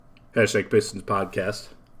Hashtag Pistons Podcast.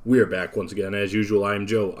 We are back once again. As usual, I am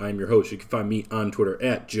Joe. I am your host. You can find me on Twitter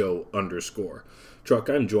at Joe_Truck.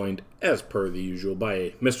 I'm joined, as per the usual,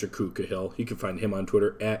 by Mr. Koo Cahill. You can find him on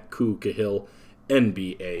Twitter at Koo Cahill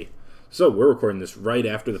NBA. So we're recording this right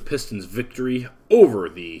after the Pistons' victory over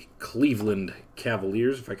the Cleveland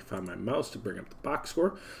Cavaliers. If I can find my mouse to bring up the box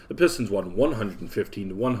score. The Pistons won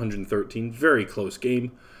 115-113. Very close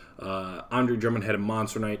game. Andre Drummond had a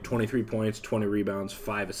monster night, 23 points, 20 rebounds,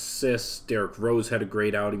 5 assists. Derrick Rose had a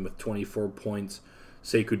great outing with 24 points.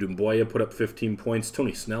 Sekou Doumbouya put up 15 points.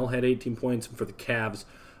 Tony Snell had 18 points. And for the Cavs,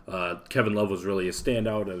 Kevin Love was really a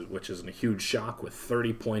standout, which is a huge shock with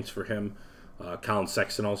 30 points for him. Colin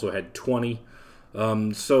Sexton also had 20.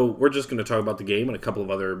 So we're just going to talk about the game and a couple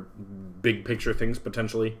of other big picture things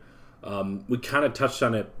potentially. We kind of touched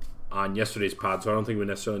on it on yesterday's pod, so I don't think we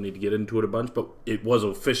necessarily need to get into it a bunch, but it was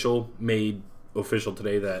made official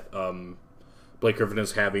today that Blake Griffin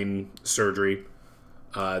is having surgery.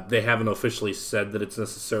 They haven't officially said that it's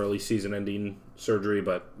necessarily season-ending surgery,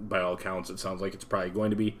 but by all accounts, it sounds like it's probably going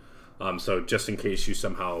to be. So just in case you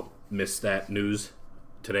somehow missed that news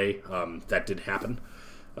today, that did happen.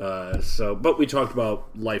 But we talked about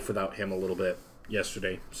life without him a little bit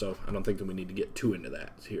yesterday, so I don't think that we need to get too into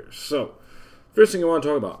that here. So first thing I want to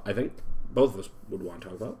talk about, I think both of us would want to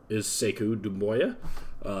talk about, is Sekou Doumbouya.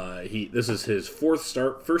 This is his fourth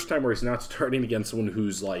start, first time where he's not starting against someone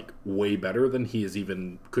who's like way better than he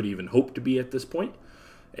could even hope to be at this point.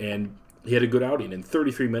 And he had a good outing. In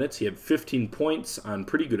 33 minutes, he had 15 points on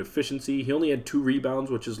pretty good efficiency. He only had 2 rebounds,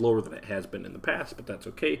 which is lower than it has been in the past, but that's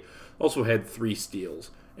okay. Also had 3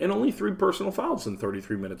 steals and only 3 personal fouls in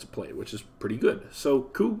 33 minutes of play, which is pretty good. So,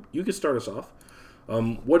 Koo, you can start us off.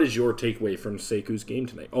 What is your takeaway from Sekou's game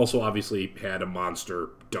tonight? Also, obviously, had a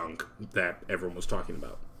monster dunk that everyone was talking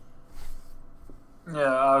about. Yeah,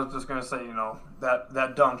 I was just going to say,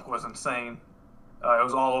 that dunk was insane. It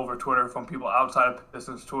was all over Twitter from people outside of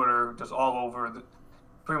Pistons Twitter, just all over.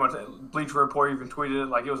 Pretty much Bleacher Report even tweeted it.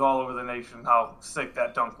 Like, it was all over the nation how sick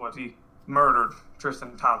that dunk was. He murdered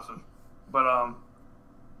Tristan Thompson. But,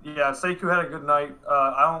 yeah, Sekou had a good night.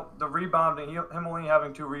 The rebounding, him only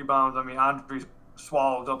having 2 rebounds, Andre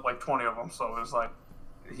swallowed up like 20 of them, so it was like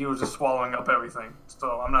he was just swallowing up everything.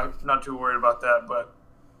 So I'm not too worried about that, but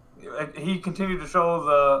he continued to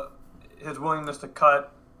show his willingness to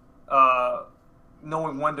cut,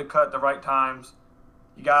 knowing when to cut the right times.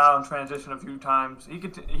 He got out in transition a few times.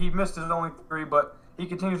 He missed his only 3, but he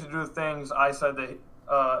continues to do the things I said that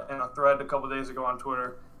in a thread a couple days ago on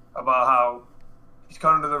Twitter about how he's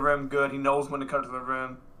cutting to the rim good. He knows when to cut to the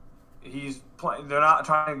rim. He's playing. They're not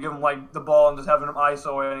trying to give him like the ball and just having him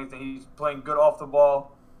ISO or anything. He's playing good off the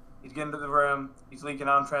ball. He's getting to the rim. He's leaking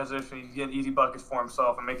out in transition. He's getting easy buckets for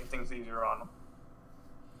himself and making things easier on him.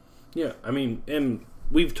 Yeah, and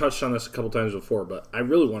we've touched on this a couple times before, but I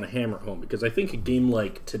really want to hammer it home because I think a game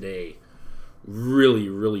like today really,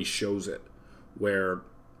 really shows it. Where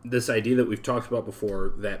this idea that we've talked about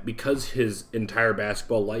before, that because his entire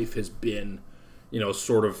basketball life has been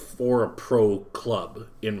sort of for a pro club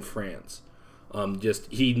in France.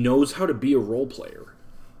 He knows how to be a role player.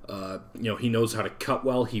 He knows how to cut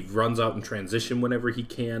well. He runs out in transition whenever he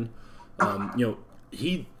can.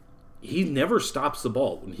 He never stops the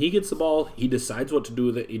ball. When he gets the ball, he decides what to do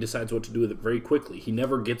with it. He decides what to do with it very quickly. He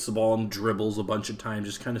never gets the ball and dribbles a bunch of times,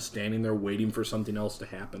 just kind of standing there waiting for something else to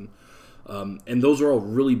happen. And those are all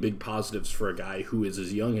really big positives for a guy who is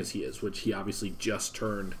as young as he is, which he obviously just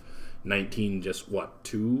turned 19 just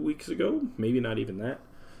 2 weeks ago, maybe not even that.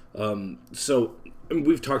 So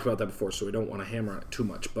we've talked about that before, so we don't want to hammer on it too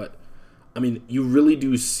much, but you really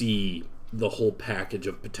do see the whole package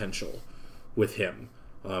of potential with him.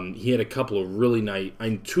 He had a couple of really nice,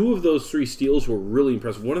 2 of those 3 steals were really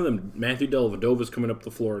impressive. One of them, Matthew Dellavedova's coming up the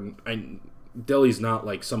floor, and Delly's not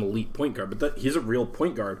like some elite point guard, but he's a real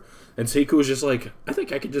point guard. And Sekou was just like, I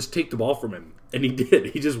think I could just take the ball from him. And he did.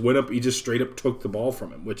 He just went up, he just straight up took the ball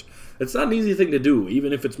from him, which it's not an easy thing to do,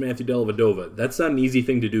 even if it's Matthew Dellavedova. That's not an easy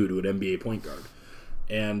thing to do to an NBA point guard.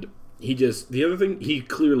 And the other thing,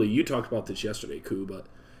 you talked about this yesterday, Koo, but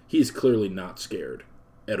he's clearly not scared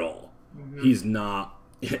at all. Mm-hmm. He's not,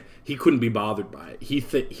 he couldn't be bothered by it. He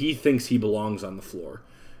thinks he belongs on the floor.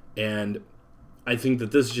 And I think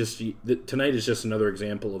that tonight is just another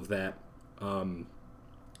example of that.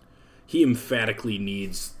 He emphatically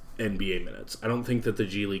needs NBA minutes. I don't think that the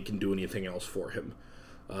G League can do anything else for him.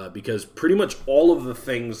 Because pretty much all of the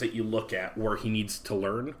things that you look at where he needs to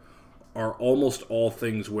learn are almost all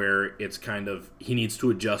things where it's kind of he needs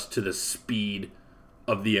to adjust to the speed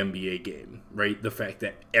of the NBA game, right? The fact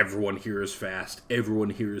that everyone here is fast, everyone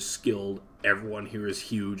here is skilled, everyone here is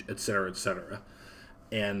huge, etc., etc.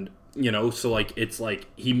 And, so, like, it's like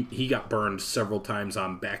he got burned several times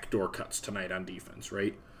on backdoor cuts tonight on defense,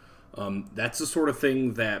 right? That's the sort of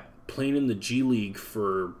thing that playing in the G League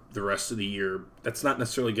for the rest of the year, that's not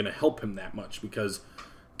necessarily going to help him that much because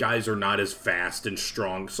guys are not as fast and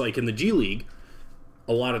strong. So, like, in the G League,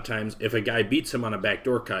 a lot of times, if a guy beats him on a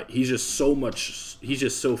backdoor cut, he's just so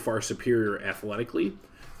far superior athletically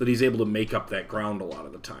that he's able to make up that ground a lot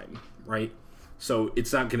of the time, right? So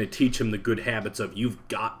it's not going to teach him the good habits of you've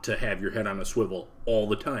got to have your head on a swivel all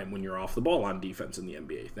the time when you're off the ball on defense in the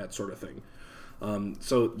NBA, that sort of thing.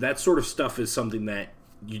 So that sort of stuff is something that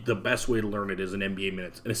the best way to learn it is in NBA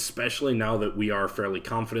minutes, and especially now that we are fairly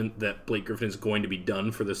confident that Blake Griffin is going to be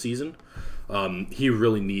done for the season, he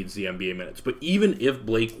really needs the NBA minutes. But even if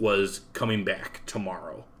Blake was coming back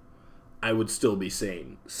tomorrow, I would still be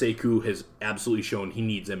saying Sekou has absolutely shown he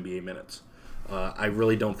needs NBA minutes. I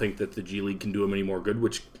really don't think that the G League can do him any more good,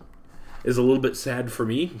 which is a little bit sad for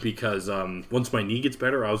me because once my knee gets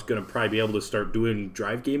better, I was going to probably be able to start doing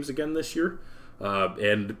drive games again this year.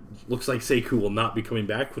 And looks like Sekou will not be coming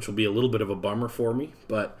back, which will be a little bit of a bummer for me.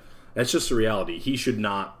 But that's just the reality. He should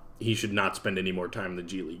not spend any more time in the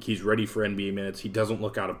G League. He's ready for NBA minutes. He doesn't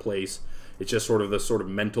look out of place. It's just sort of the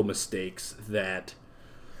mental mistakes that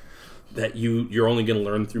you're only going to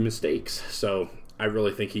learn through mistakes. So I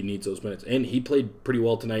really think he needs those minutes. And he played pretty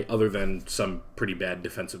well tonight other than some pretty bad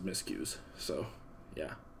defensive miscues. So,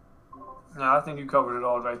 yeah. Yeah, I think you covered it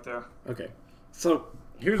all right there. Okay. So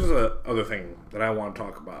here's the other thing that I want to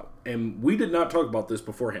talk about. And we did not talk about this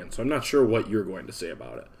beforehand, so I'm not sure what you're going to say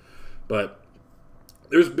about it. But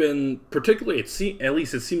there's been, particularly, at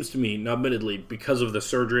least it seems to me, admittedly, because of the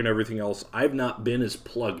surgery and everything else, I've not been as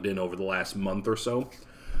plugged in over the last month or so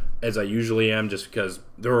as I usually am, just because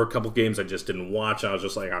there were a couple games I just didn't watch. I was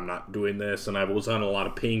just like, I'm not doing this, and I was on a lot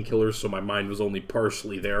of painkillers, so my mind was only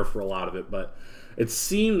partially there for a lot of it. But it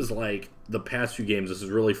seems like the past few games, this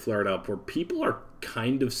has really flared up, where people are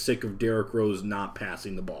kind of sick of Derrick Rose not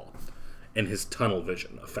passing the ball and his tunnel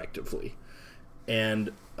vision, effectively.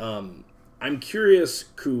 And I'm curious,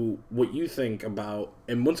 Koo, what you think about,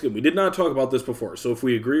 and once again, we did not talk about this before, so if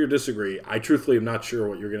we agree or disagree, I truthfully am not sure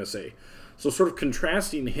what you're going to say. So sort of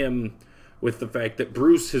contrasting him with the fact that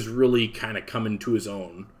Bruce has really kind of come into his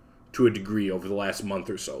own to a degree over the last month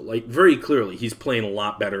or so. Like, very clearly, he's playing a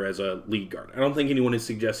lot better as a lead guard. I don't think anyone is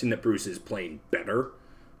suggesting that Bruce is playing better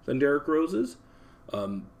than Derrick Rose is,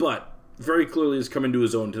 but very clearly has come into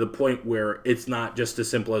his own to the point where it's not just as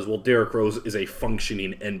simple as, well, Derrick Rose is a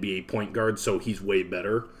functioning NBA point guard, so he's way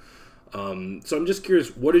better. So I'm just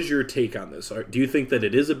curious, what is your take on this? Do you think that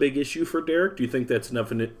it is a big issue for Derrick? Do you think that's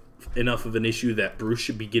enough of an issue that Bruce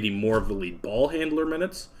should be getting more of the lead ball handler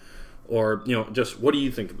minutes? Or, just what do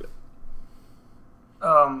you think of it?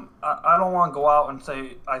 I don't want to go out and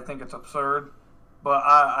say I think it's absurd, but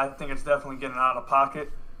I think it's definitely getting out of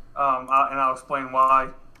pocket, and I'll explain why.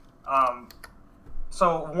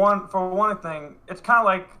 So one thing, it's kind of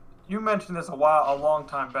like, you mentioned this a long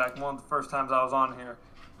time back, one of the first times I was on here.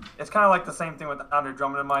 It's kind of like the same thing with Andre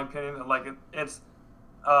Drummond, in my opinion. Like, it's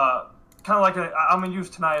kind of like, I'm going to use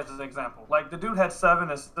tonight as an example. Like, the dude had 7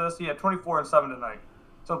 assists, he had 24 and 7 tonight.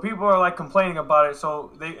 So people are, like, complaining about it,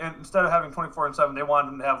 so instead of having 24 and 7, they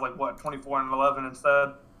wanted him to have, 24 and 11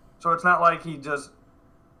 instead. So it's not like he just,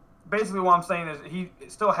 basically what I'm saying is he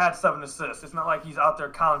still had 7 assists. It's not like he's out there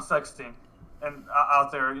Colin Sexton and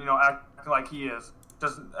out there, acting like he is.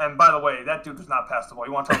 And by the way, that dude does not pass the ball.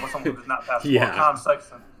 You want to talk about someone who does not pass the ball? Colin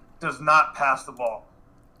Sexton does not pass the ball.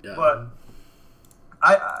 Yeah. But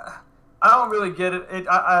I don't really get it.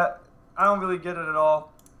 I don't really get it at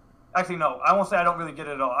all. Actually, no. I won't say I don't really get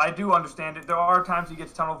it at all. I do understand it. There are times he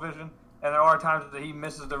gets tunnel vision, and there are times that he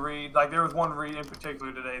misses the read. Like, there was one read in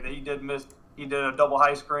particular today that he did miss. He did a double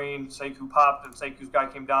high screen. Sekou popped, and Sekou's guy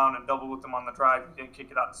came down and doubled with him on the drive. He didn't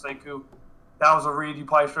kick it out to Sekou. That was a read you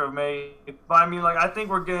probably should have made. But, I mean, I think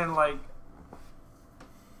we're getting,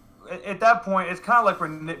 at that point, it's kind of like we're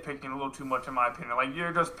nitpicking a little too much, in my opinion. Like,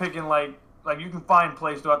 you're just picking, like you can find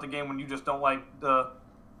plays throughout the game when you just don't like the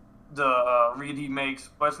read he makes.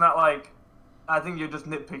 But it's not like, I think you're just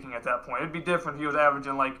nitpicking at that point. It'd be different if he was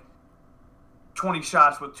averaging, 20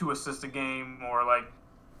 shots with 2 assists a game or,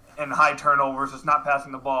 and high turnovers, just not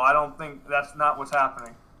passing the ball. I don't think that's not what's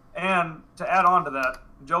happening. And to add on to that,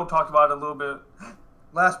 Joe talked about it a little bit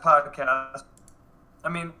last podcast. I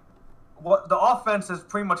mean, what the offense has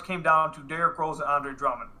pretty much came down to Derrick Rose and Andre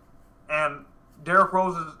Drummond. And Derrick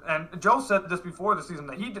Rose and Joe said this before the season,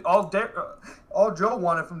 that all Joe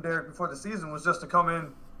wanted from Derrick before the season was just to come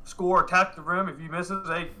in, score, attack the rim. If he misses,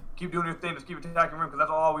 hey, keep doing your thing, just keep attacking the rim, because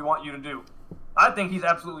that's all we want you to do. I think he's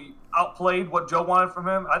absolutely outplayed what Joe wanted from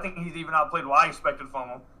him. I think he's even outplayed what I expected from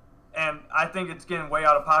him. And I think it's getting way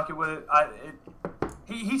out of pocket with it.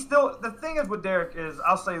 He still, the thing is with Derek is,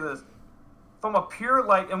 I'll say this, from a pure,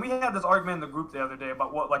 like, and we had this argument in the group the other day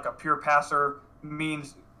about what, like, a pure passer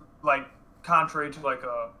means, like, contrary to, like,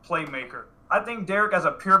 a playmaker. I think Derek, as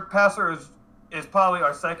a pure passer, is probably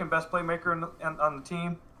our second best playmaker on the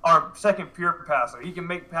team. Our second pure passer. He can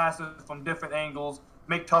make passes from different angles,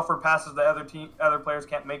 make tougher passes that other players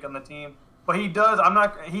can't make on the team. But he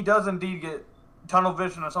does indeed get tunnel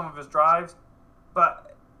vision on some of his drives,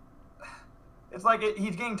 but it's like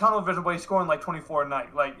he's getting tunnel vision, but he's scoring like 24 a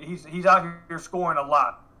night. Like he's out here scoring a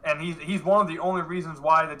lot, and he's one of the only reasons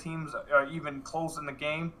why the teams are even close in the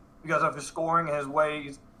game, because of his scoring and his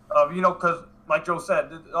ways of, because like Joe said,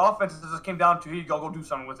 the offense just came down to he go do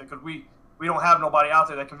something with it, because we don't have nobody out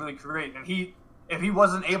there that can really create. And if he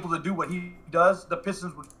wasn't able to do what he does, the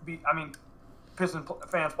Pistons would be. I mean, Pistons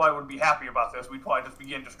fans probably would be happy about this. We'd probably just be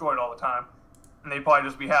getting destroyed all the time. And they'd probably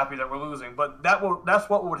just be happy that we're losing. But that's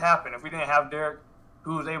what would happen if we didn't have Derek,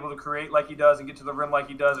 who was able to create like he does and get to the rim like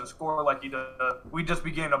he does and score like he does. We'd just be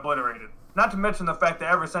getting obliterated. Not to mention the fact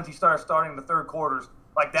that ever since he started starting the third quarters,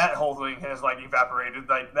 like that whole thing has like evaporated.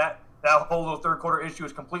 Like that whole little third quarter issue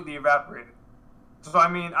is completely evaporated. So I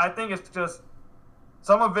mean, I think it's just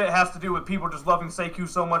some of it has to do with people just loving Sekou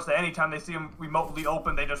so much that anytime they see him remotely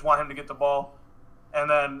open, they just want him to get the ball. And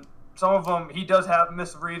then some of them, he does have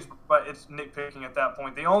misreads, but it's nitpicking at that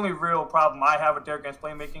point. The only real problem I have with Derek Grant's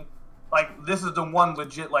playmaking, like, this is the one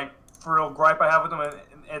legit, like, for real gripe I have with him, and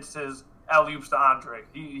it's his alley-oops to Andre.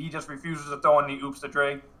 He just refuses to throw any oops to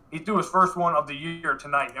Dre. He threw his first one of the year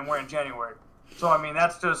tonight, and we're in January. So, I mean,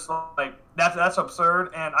 that's just, like, that's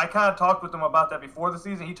absurd. And I kind of talked with him about that before the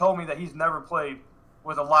season. He told me that he's never played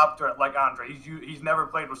with a lob threat like Andre. He's never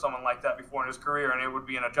played with someone like that before in his career, and it would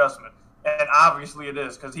be an adjustment. And obviously it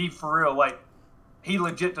is, because he, for real, like, he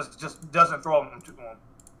legit just doesn't throw them to him.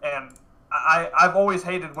 And I've always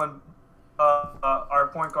hated when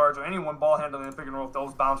our point guards or anyone ball handling and pick and roll with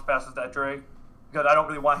those bounce passes that Dre, because I don't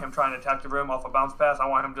really want him trying to attack the rim off a bounce pass. I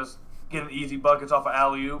want him just getting easy buckets off of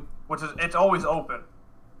alley-oop, which is, it's always open.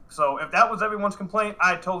 So if that was everyone's complaint,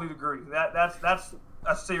 I totally agree. That's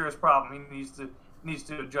a serious problem. He needs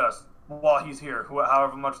to adjust while he's here,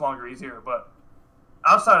 however much longer he's here. But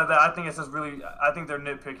outside of that, I think it's just really, I think they're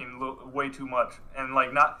nitpicking way too much. And, like,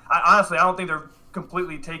 honestly, I don't think they're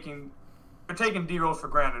completely taking D-Rose for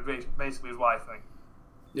granted, basically, is what I think.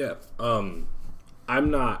 Yeah.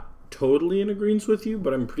 I'm not totally in agreement with you,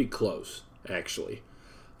 but I'm pretty close, actually.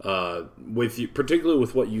 With you, particularly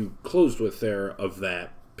with what you closed with there, of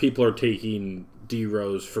that people are taking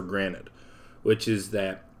D-Rose for granted, which is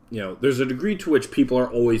that, there's a degree to which people are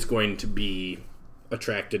always going to be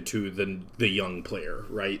attracted to the young player,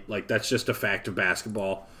 right? Like, that's just a fact of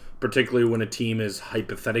basketball, particularly when a team is,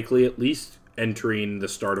 hypothetically at least, entering the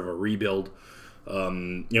start of a rebuild.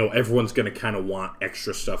 Everyone's going to kind of want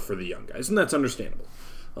extra stuff for the young guys, and that's understandable.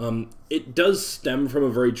 It does stem from a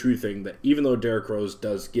very true thing that even though Derrick Rose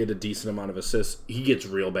does get a decent amount of assists, he gets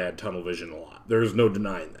real bad tunnel vision a lot. There's no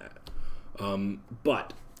denying that.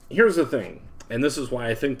 But here's the thing, and this is why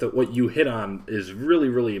I think that what you hit on is really,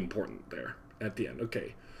 really important there at the end.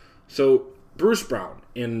 Okay, so Bruce Brown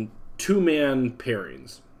in two-man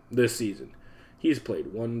pairings this season, he's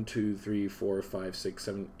played 1, 2, 3, 4, 5, 6,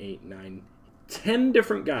 7, 8, 9, 10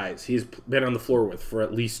 different guys he's been on the floor with for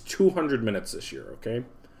at least 200 minutes this year, okay?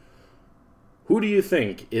 Who do you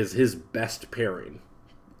think is his best pairing?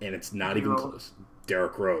 And it's not even close.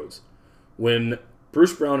 Derrick Rose. When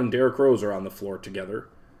Bruce Brown and Derrick Rose are on the floor together,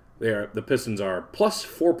 the Pistons are plus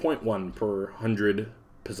 4.1 per 100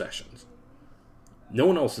 possessions. No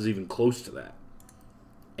one else is even close to that.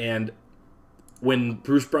 And when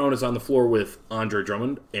Bruce Brown is on the floor with Andre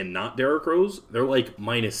Drummond and not Derrick Rose, they're like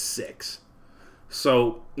 -6.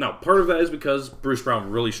 So, now, part of that is because Bruce Brown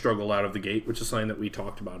really struggled out of the gate, which is something that we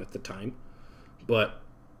talked about at the time. But,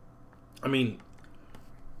 I mean,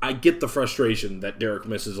 I get the frustration that Derrick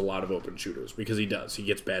misses a lot of open shooters, because he does. He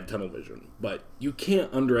gets bad tunnel vision. But you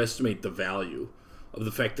can't underestimate the value of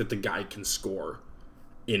the fact that the guy can score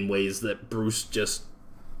in ways that Bruce just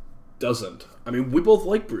doesn't. I mean, we both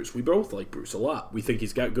like Bruce. We both like Bruce a lot. We think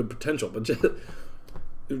he's got good potential. But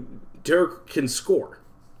Derrick can score.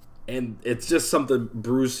 And it's just something,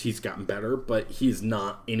 Bruce, he's gotten better, but he's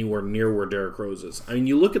not anywhere near where Derrick Rose is. I mean,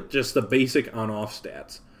 you look at just the basic on-off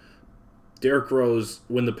stats. Derrick Rose,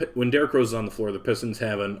 when Derrick Rose is on the floor, the Pistons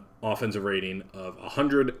have an offensive rating of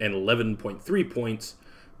 111.3 points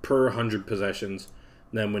per 100 possessions.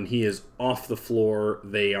 And then when he is off the floor,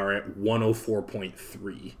 they are at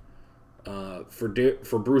 104.3.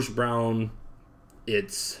 For Bruce Brown,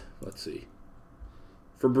 let's see.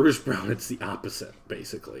 For Bruce Brown, it's the opposite,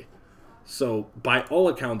 basically. So, by all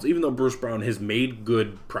accounts, even though Bruce Brown has made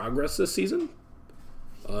good progress this season,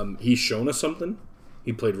 he's shown us something.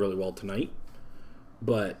 He played really well tonight.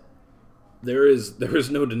 But there is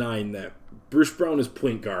no denying that Bruce Brown as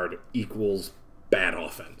point guard equals bad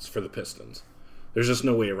offense for the Pistons. There's just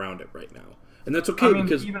no way around it right now. And that's okay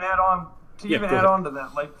because... To even add on to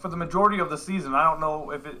that, like, for the majority of the season, I don't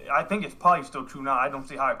know if it... I think it's probably still true now. I don't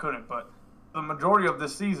see how it couldn't, but the majority of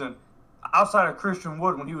this season, outside of Christian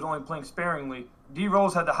Wood, when he was only playing sparingly, D.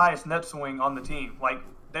 Rose had the highest net swing on the team. Like,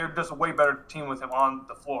 they're just a way better team with him on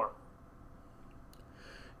the floor.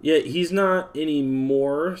 Yeah, he's not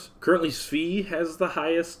anymore. Currently, Svi has the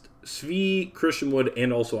highest. Svi, Christian Wood,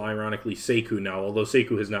 and also, ironically, Sekou now, although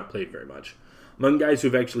Sekou has not played very much. Among guys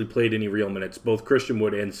who've actually played any real minutes, both Christian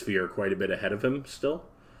Wood and Svi are quite a bit ahead of him still.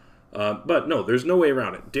 But no, there's no way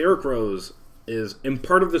around it. Derrick Rose is, and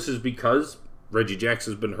part of this is because Reggie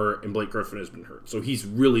Jackson's been hurt and Blake Griffin has been hurt. So he's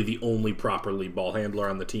really the only proper lead ball handler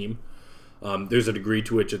on the team. There's a degree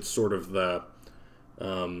to which it's sort of the,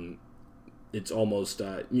 it's almost,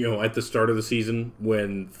 at the start of the season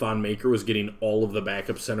when Thon Maker was getting all of the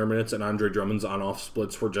backup center minutes and Andre Drummond's on-off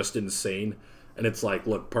splits were just insane. And it's like,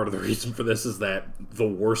 look, part of the reason for this is that the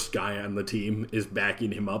worst guy on the team is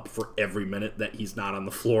backing him up for every minute that he's not on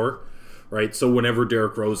the floor, right? So whenever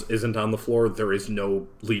Derrick Rose isn't on the floor, there is no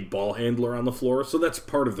lead ball handler on the floor. So that's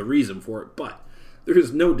part of the reason for it. But there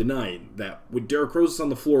is no denying that when Derrick Rose is on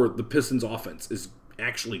the floor, the Pistons' offense is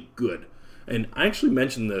actually good. And I actually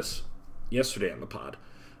mentioned this yesterday on the pod,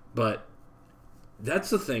 but that's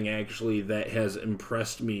the thing, actually, that has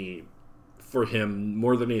impressed me for him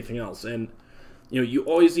more than anything else. And you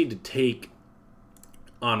always need to take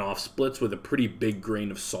on-off splits with a pretty big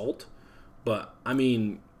grain of salt. But, I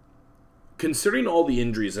mean, considering all the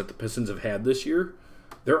injuries that the Pistons have had this year,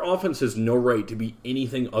 their offense has no right to be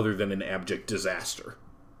anything other than an abject disaster,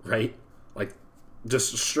 right? Like,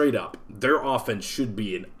 just straight up, their offense should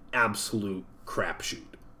be an absolute crapshoot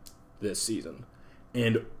this season.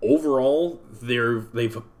 And overall,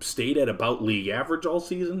 they've stayed at about league average all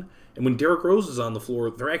season. And when Derrick Rose is on the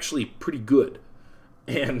floor, they're actually pretty good.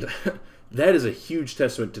 And that is a huge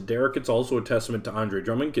testament to Derrick. It's also a testament to Andre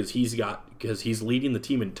Drummond because he's leading the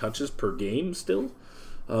team in touches per game still.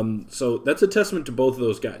 So that's a testament to both of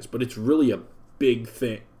those guys. But it's really a big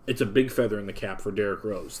thing. It's a big feather in the cap for Derrick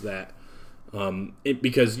Rose that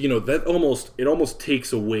because that almost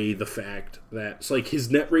takes away the fact that it's like his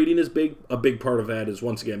net rating is big. A big part of that is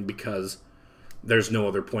once again because there's no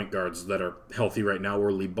other point guards that are healthy right now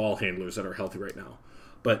or lead ball handlers that are healthy right now.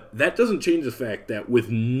 But that doesn't change the fact that with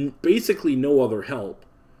basically no other help,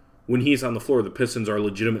 when he's on the floor, the Pistons are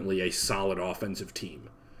legitimately a solid offensive team.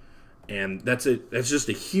 And that's just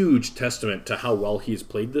a huge testament to how well he's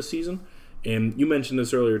played this season. And you mentioned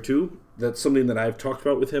this earlier too. That's something that I've talked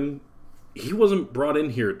about with him. He wasn't brought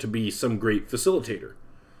in here to be some great facilitator.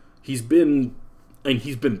 He's been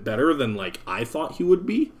better than like I thought he would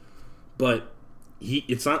be, but he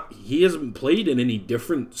hasn't played in any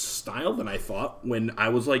different style than I thought when I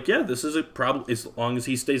was like, yeah, this is a problem. As long as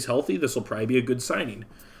he stays healthy, this will probably be a good signing.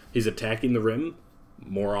 He's attacking the rim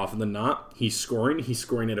more often than not. He's scoring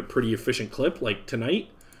at a pretty efficient clip like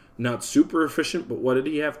tonight. Not super efficient, but what did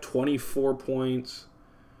he have? 24 points.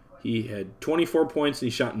 He had 24 points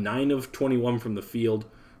and he shot 9 of 21 from the field,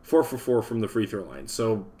 4 for 4 from the free throw line.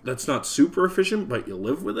 So that's not super efficient, but you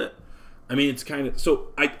live with it. I mean, it's kind of...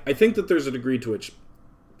 So I think that there's a degree to which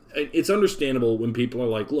it's understandable when people are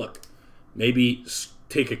like, look, maybe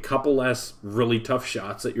take a couple less really tough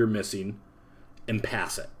shots that you're missing and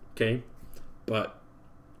pass it, okay? But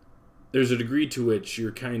there's a degree to which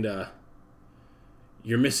you're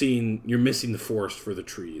missing the forest for the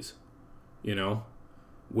trees,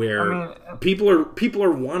 where people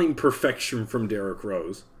are wanting perfection from Derrick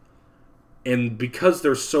Rose. And because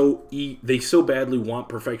they so badly want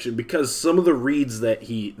perfection, because some of the reads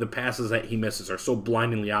the passes that he misses are so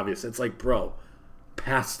blindingly obvious, it's like, bro,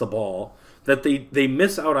 pass the ball, that they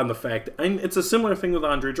miss out on the fact, and it's a similar thing with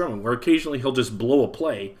Andre Drummond, where occasionally he'll just blow a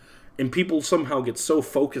play, and people somehow get so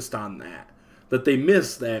focused on that they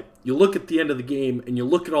miss that you look at the end of the game, and you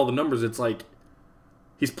look at all the numbers, it's like,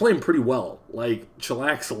 he's playing pretty well. Like,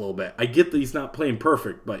 chillax a little bit. I get that he's not playing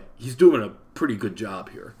perfect, but he's doing a pretty good job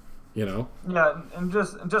here. Yeah, and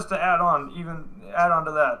just to add on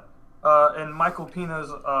to that, in Michael Pina's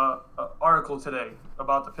article today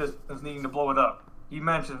about the Pistons needing to blow it up, he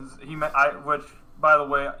mentions which, by the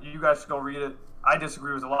way, you guys should go read it. I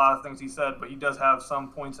disagree with a lot of things he said, but he does have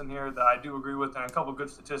some points in here that I do agree with, and a couple good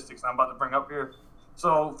statistics I'm about to bring up here.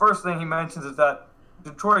 So first thing he mentions is that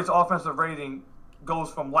Detroit's offensive rating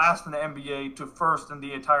goes from last in the NBA to first in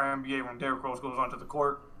the entire NBA when Derrick Rose goes onto the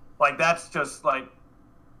court. Like, that's just, like,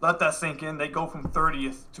 let that sink in. They go from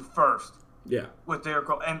 30th to first. Yeah. With Derrick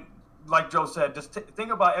Rose. And like Joe said, just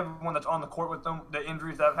think about everyone that's on the court with them, the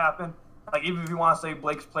injuries that have happened. Like, even if you want to say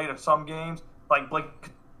Blake's played some games, like, Blake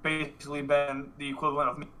basically been the equivalent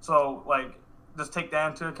of me. So, like, just take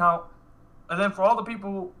that into account. And then for all the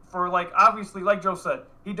people, like, obviously, like Joe said,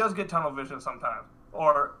 he does get tunnel vision sometimes.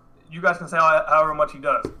 Or you guys can say however much he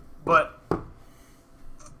does. But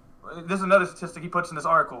this is another statistic he puts in this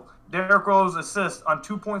article. Derrick Rose assists on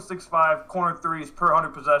 2.65 corner threes per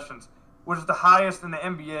 100 possessions, which is the highest in the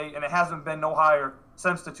NBA, and it hasn't been no higher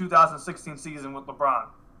since the 2016 season with LeBron.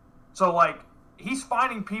 So, like, he's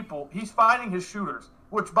finding people, he's finding his shooters,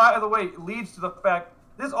 which, by the way, leads to the fact,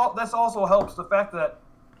 this also helps the fact that,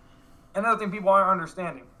 another thing people aren't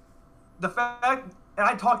understanding, the fact, and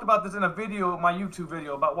I talked about this in a video, my YouTube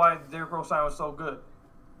video, about why Derrick Rose sign was so good.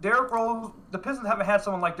 Derrick Rose, the Pistons haven't had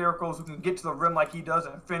someone like Derrick Rose who can get to the rim like he does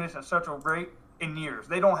and finish at such a rate in years.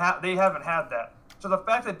 They haven't had that. So the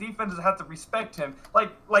fact that defenses have to respect him,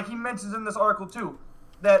 like he mentions in this article too,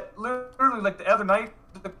 that literally, like, the other night,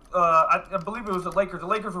 I believe it was the Lakers. The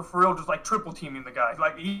Lakers were for real just, like, triple teaming the guy.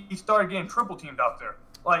 Like, he started getting triple teamed out there.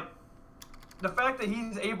 Like, the fact that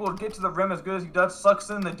he's able to get to the rim as good as he does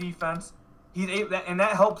sucks in the defense. He's able, and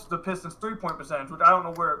that helps the Pistons' 3-point percentage, which I don't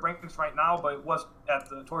know where it ranks right now, but it was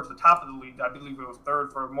towards the top of the league. I believe it was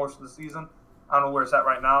third for most of the season. I don't know where it's at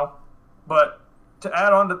right now. But to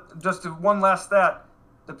add on to just one last stat,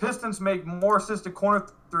 the Pistons make more assisted corner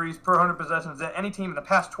threes per 100 possessions than any team in the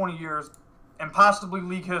past 20 years, and possibly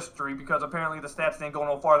league history, because apparently the stats didn't go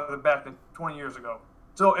no farther back than 20 years ago.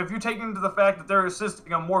 So if you take into the fact that they're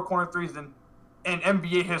assisting on more corner threes than in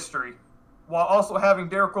NBA history, while also having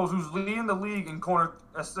Derrick Rose, who's leading the league in corner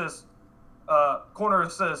assists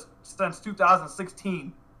since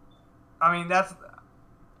 2016. I mean,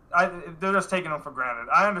 they're just taking him for granted.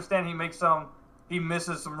 I understand he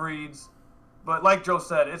misses some reads, but like Joe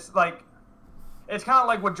said, it's kind of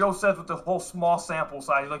like what Joe says with the whole small sample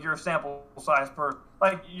size. Like, your sample size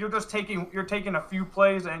like, you're taking a few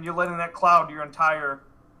plays and you're letting that cloud the entire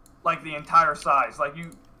size. Like,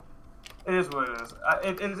 it is what it is.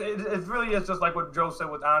 It really is just like what Joe said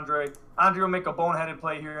with Andre. Andre will make a boneheaded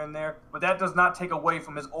play here and there, but that does not take away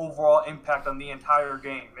from his overall impact on the entire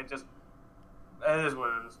game. It is what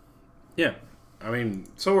it is. Yeah. I mean,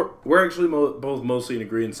 so we're actually both mostly in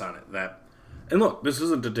agreement on it. And look, this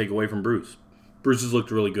isn't to take away from Bruce. Bruce has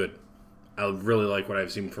looked really good. I really like what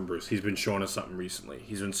I've seen from Bruce. He's been showing us something recently.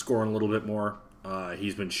 He's been scoring a little bit more.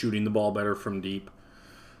 He's been shooting the ball better from deep.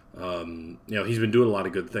 He's been doing a lot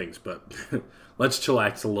of good things, but let's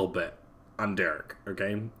chillax a little bit on Derrick,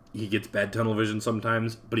 okay? He gets bad tunnel vision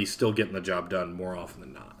sometimes, but he's still getting the job done more often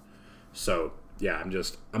than not. So, yeah,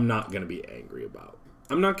 I'm not going to be angry about it.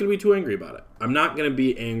 I'm not going to be too angry about it. I'm not going to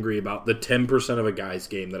be angry about the 10% of a guy's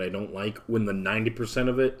game that I don't like when the 90%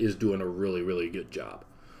 of it is doing a really, really good job.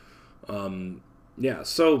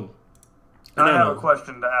 So... I have a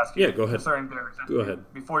question to ask you. Yeah, go ahead. Concerning Derrick. Go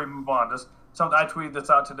ahead. Before you move on, just something I tweeted this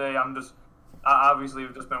out today. I obviously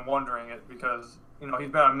have just been wondering it because, he's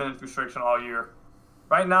been on minutes restriction all year.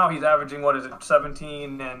 Right now, he's averaging,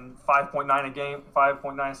 17 and 5.9 a game,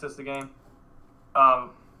 5.9 assists a game.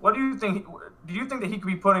 What do you think? Do you think that he could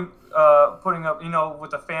be putting up,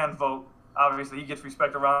 with the fan vote? Obviously, he gets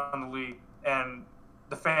respect around the league, and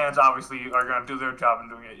the fans obviously are going to do their job in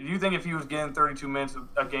doing it. Do you think if he was getting 32 minutes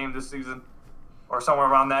a game this season, or somewhere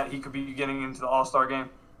around that, he could be getting into the All-Star game?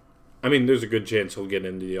 I mean, there's a good chance he'll get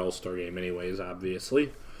into the All-Star game anyways,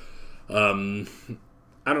 obviously. I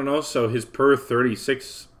don't know. So his per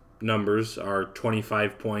 36 numbers are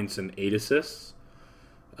 25 points and 8 assists.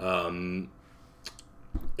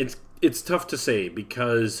 It's tough to say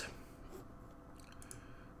because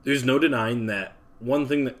there's no denying that one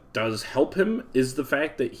thing that does help him is the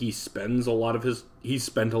fact that he spent a lot of his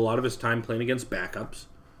time playing against backups.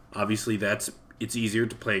 Obviously, it's easier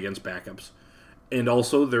to play against backups. And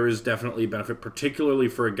also, there is definitely a benefit, particularly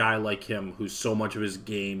for a guy like him, who's so much of his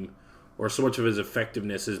game, or so much of his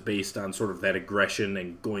effectiveness is based on sort of that aggression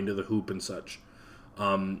and going to the hoop and such.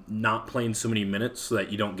 Not playing so many minutes so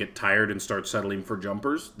that you don't get tired and start settling for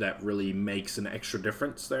jumpers, that really makes an extra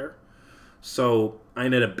difference there. So,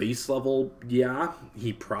 and at a base level, yeah,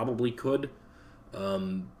 he probably could.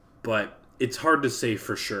 But it's hard to say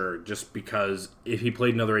for sure, just because if he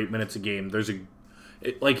played another 8 minutes a game,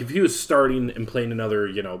 if he was starting and playing another,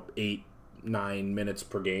 8-9 minutes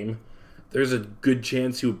per game, there's a good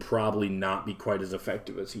chance he would probably not be quite as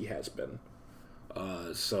effective as he has been.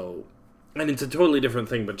 And it's a totally different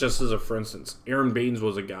thing, but just as a for instance, Aaron Baines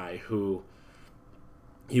was a guy who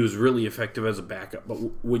he was really effective as a backup. But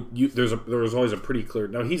there was always a pretty clear.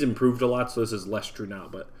 Now he's improved a lot, so this is less true now.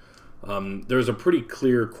 But there's a pretty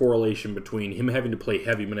clear correlation between him having to play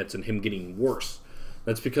heavy minutes and him getting worse.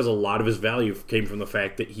 That's because a lot of his value came from the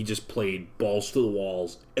fact that he just played balls to the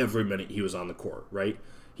walls every minute he was on the court. Right?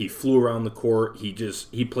 He flew around the court.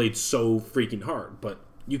 He played so freaking hard. But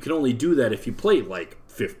you can only do that if you play like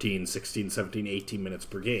 15, 16, 17, 18 minutes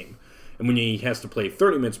per game. And when he has to play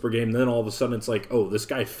 30 minutes per game, then all of a sudden it's like, oh, this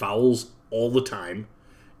guy fouls all the time.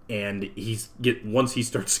 And once he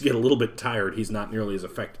starts to get a little bit tired, he's not nearly as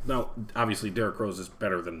effective. Now, obviously, Derrick Rose is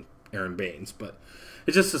better than Aaron Baines, but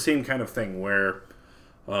it's just the same kind of thing where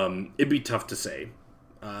it'd be tough to say.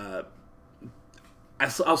 I'll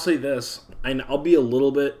say this, and it'll be a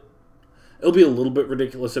little bit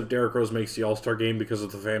ridiculous if Derrick Rose makes the All-Star game because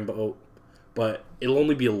of the fan vote, but it'll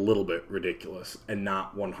only be a little bit ridiculous and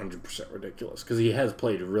not 100% ridiculous because he has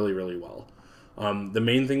played really, really well. The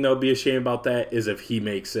main thing that would be a shame about that is if he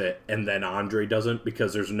makes it and then Andre doesn't,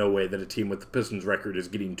 because there's no way that a team with the Pistons record is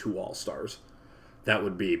getting 2 All-Stars. That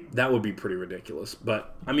would be pretty ridiculous.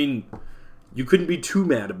 But, I mean, you couldn't be too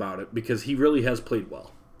mad about it because he really has played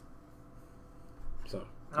well. So.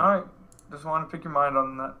 All right. Just want to pick your mind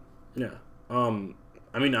on that. Yeah. I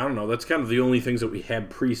mean, I don't know. That's kind of the only things that we had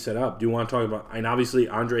pre-set up. Do you want to talk about... And obviously,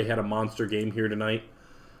 Andre had a monster game here tonight.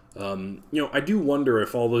 I do wonder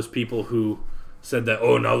if all those people who said that,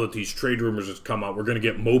 oh, now that these trade rumors have come out, we're going to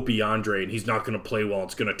get mopey Andre and he's not going to play well,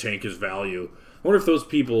 it's going to tank his value. I wonder if those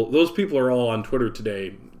people are all on Twitter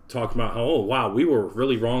today talking about how, oh, wow, we were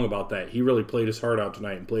really wrong about that. He really played his heart out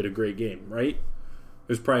tonight and played a great game, right?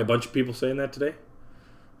 There's probably a bunch of people saying that today.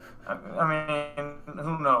 I mean,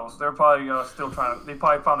 who knows? They're probably still trying to... They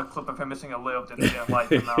probably found a clip of him missing a layup that they didn't like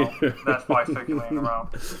him now. That's probably circulating around.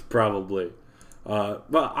 Probably.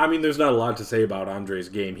 But, I mean, there's not a lot to say about Andre's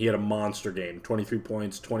game. He had a monster game. 23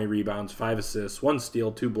 points, 20 rebounds, 5 assists, 1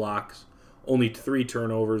 steal, 2 blocks, only 3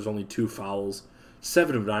 turnovers, only 2 fouls,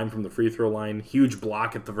 7 of 9 from the free throw line, huge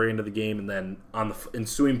block at the very end of the game, and then on the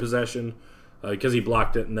ensuing possession, because he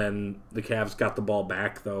blocked it, and then the Cavs got the ball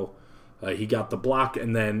back, though. He got the block,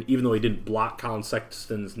 and then even though he didn't block Colin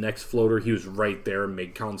Sexton's next floater, he was right there and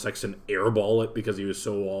made Colin Sexton airball it because he was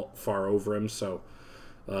so far over him, so...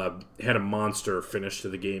 had a monster finish to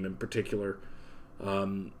the game in particular.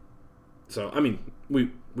 So, I mean,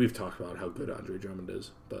 we've talked about how good Andre Drummond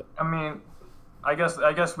is, but... I mean, I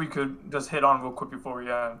guess we could just hit on real quick before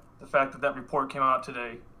we end the fact that report came out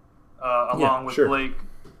today, along with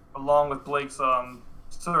Blake's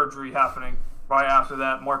surgery happening. Right after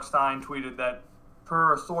that, Mark Stein tweeted that,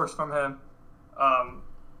 per a source from him,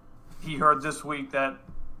 he heard this week that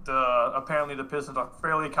apparently the Pistons are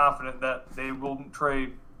fairly confident that they will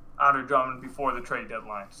trade Andre Drummond before the trade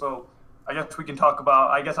deadline. So I guess we can talk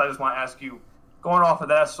about, I guess I just want to ask you, going off of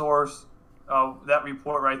that source, that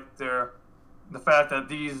report right there, the fact that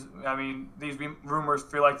these rumors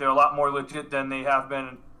feel like they're a lot more legit than they have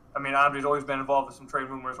been. I mean, Andre's always been involved with some trade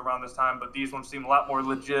rumors around this time, but these ones seem a lot more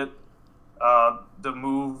legit. The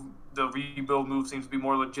rebuild move seems to be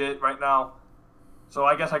more legit right now. So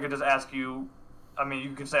I guess I could just ask you, I mean,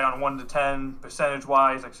 you can say on 1 to 10,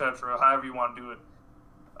 percentage-wise, etc., however you want to do it.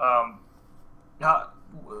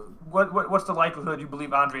 What's the likelihood you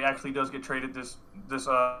believe Andre actually does get traded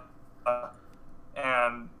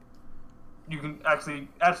and you can actually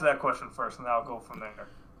answer that question first, and then I'll go from there.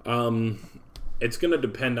 It's going to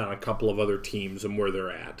depend on a couple of other teams and where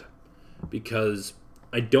they're at, because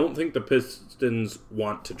I don't think the Pistons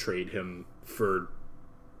want to trade him for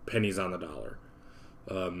pennies on the dollar.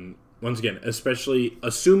 Once again, especially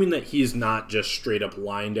assuming that he's not just straight up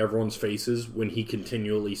lying to everyone's faces when he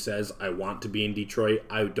continually says, I want to be in Detroit,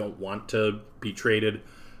 I don't want to be traded,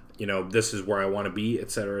 this is where I want to be,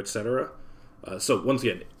 etc., etc. So once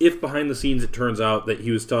again, if behind the scenes it turns out that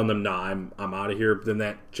he was telling them, nah, I'm out of here, then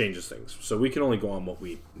that changes things. So we can only go on what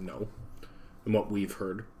we know and what we've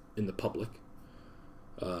heard in the public.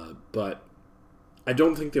 But I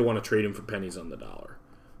don't think they want to trade him for pennies on the dollar.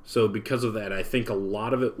 So because of that, I think a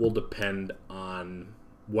lot of it will depend on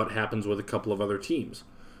what happens with a couple of other teams.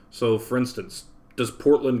 So, for instance, does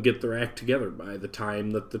Portland get their act together by the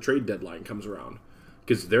time that the trade deadline comes around?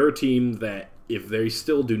 Because they're a team that, if they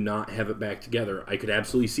still do not have it back together, I could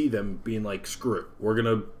absolutely see them being like, screw it, we're going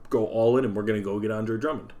to go all in and we're going to go get Andre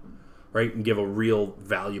Drummond, right? And give a real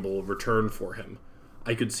valuable return for him.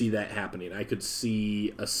 I could see that happening. I could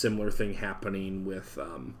see a similar thing happening with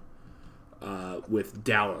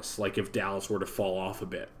Dallas, like if Dallas were to fall off a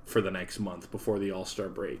bit for the next month before the All-Star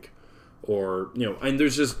break. Or, and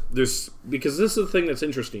there's because this is the thing that's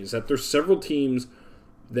interesting, is that there's several teams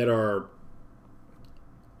that are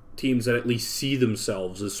teams that at least see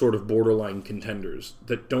themselves as sort of borderline contenders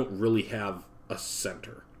that don't really have a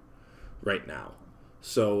center right now.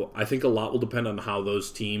 So I think a lot will depend on how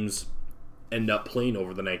those teams end up playing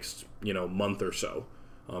over the next, month or so.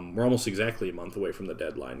 We're almost exactly a month away from the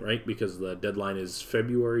deadline, right? Because the deadline is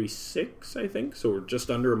February 6th, I think. So we're just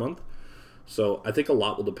under a month. So I think a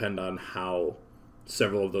lot will depend on how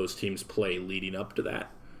several of those teams play leading up to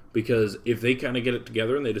that. Because if they kind of get it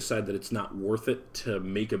together and they decide that it's not worth it to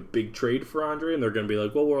make a big trade for Andre, and they're going to be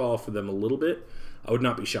like, well, we'll offer them a little bit, I would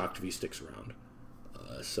not be shocked if he sticks around.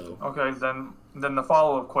 Okay, then the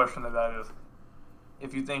follow-up question to that is,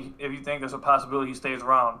 if you think there's a possibility he stays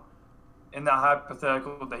around, in that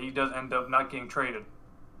hypothetical that he does end up not getting traded,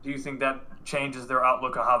 do you think that changes their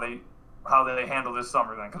outlook on how they handle this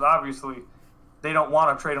summer then? Because obviously they don't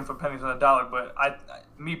want to trade him for pennies on the dollar, but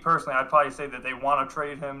me personally, I'd probably say that they want to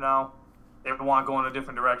trade him now. They want to go in a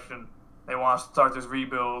different direction. They want to start this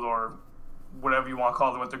rebuild or whatever you want to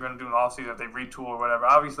call it, what they're going to do in the offseason, if they retool or whatever.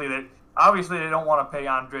 Obviously they don't want to pay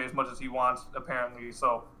Andre as much as he wants, apparently,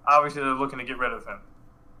 so obviously they're looking to get rid of him.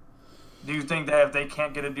 Do you think that if they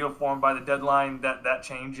can't get a deal for him by the deadline, that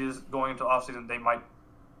changes going into offseason? They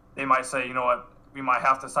might say, you know what, we might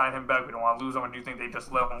have to sign him back. We don't want to lose him. Or do you think they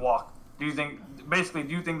just let him walk? Do you think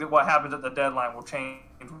that what happens at the deadline will change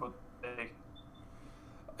what they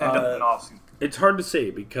end up in offseason? It's hard to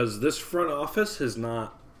say because this front office has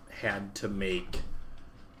not had to make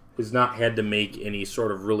any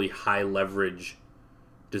sort of really high leverage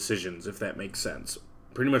decisions, if that makes sense.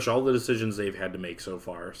 Pretty much all the decisions they've had to make so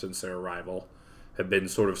far since their arrival have been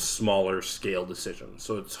sort of smaller scale decisions.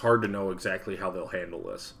 So it's hard to know exactly how they'll handle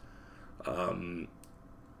this.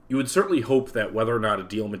 You would certainly hope that whether or not a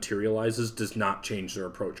deal materializes does not change their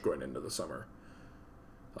approach going into the summer.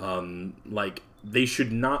 They should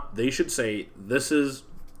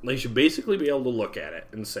basically be able to look at it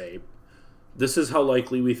and say, this is how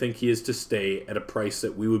likely we think he is to stay at a price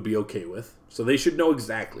that we would be okay with. So they should know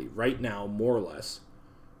exactly, right now, more or less,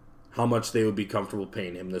 how much they would be comfortable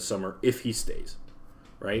paying him this summer if he stays,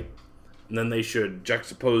 right? And then they should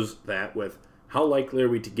juxtapose that with how likely are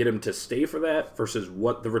we to get him to stay for that versus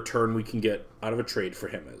what the return we can get out of a trade for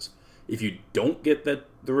him is. If you don't get the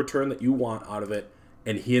return that you want out of it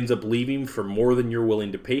and he ends up leaving for more than you're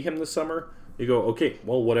willing to pay him this summer, you go, okay,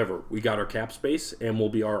 well, whatever. We got our cap space and we'll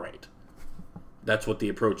be all right. That's what the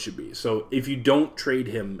approach should be. So if you don't trade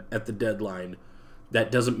him at the deadline,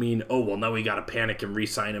 that doesn't mean, oh, well, now we got to panic and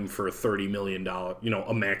re-sign him for a $30 million,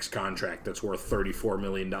 a max contract that's worth $34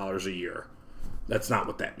 million a year. That's not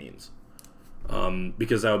what that means.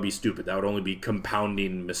 Because that would be stupid. That would only be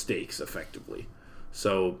compounding mistakes, effectively.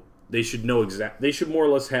 So they should know they should more or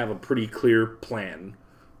less have a pretty clear plan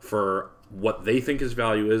for what they think his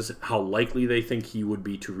value is, how likely they think he would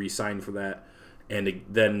be to re-sign for that, and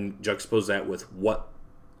then juxtapose that with what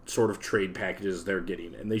sort of trade packages they're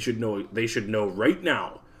getting. And they should know right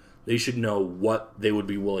now, they should know what they would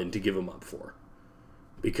be willing to give him up for.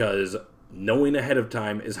 Because knowing ahead of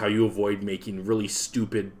time is how you avoid making really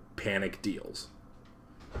stupid panic deals.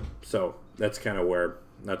 So that's what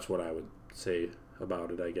I would say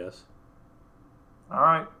about it, I guess. All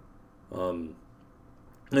right. And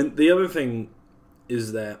the other thing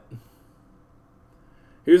is that,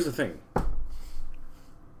 here's the thing.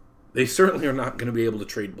 They certainly are not going to be able to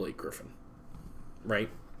trade Blake Griffin, right?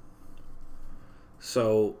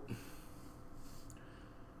 So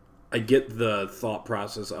I get the thought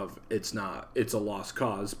process of it's a lost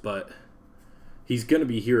cause, but he's going to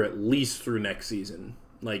be here at least through next season.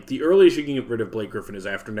 Like, the earliest you can get rid of Blake Griffin is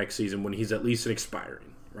after next season when he's at least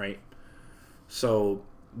expiring, right? So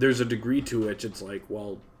there's a degree to which it's like,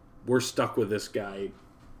 well, we're stuck with this guy.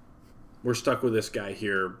 We're stuck with this guy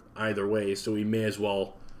here either way, so we may as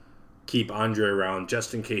well keep Andre around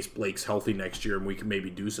just in case Blake's healthy next year and we can maybe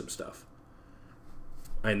do some stuff.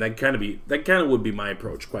 And that kind of would be my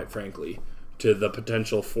approach, quite frankly, to the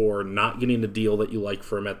potential for not getting the deal that you like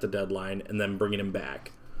for him at the deadline and then bringing him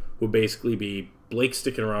back. Would basically be Blake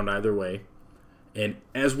sticking around either way. And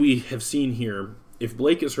as we have seen here, if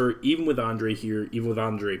Blake is hurt, even with Andre here, even with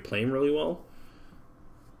Andre playing really well,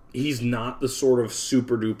 he's not the sort of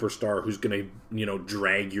super duper star who's going to,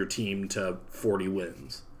 drag your team to 40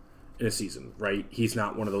 wins in a season, right? He's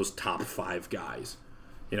not one of those top 5 guys.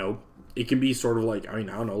 It can be sort of like, I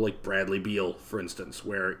don't know, like Bradley Beal, for instance,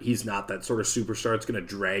 where he's not that sort of superstar that's going to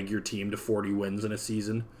drag your team to 40 wins in a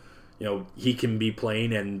season. He can be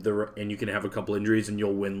playing and you can have a couple injuries and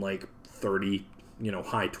you'll win like 30,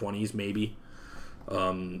 high 20s maybe.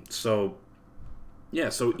 So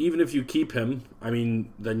even if you keep him,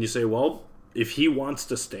 then you say, well, if he wants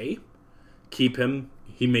to stay, keep him.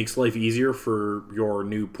 He makes life easier for your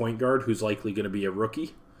new point guard who's likely going to be a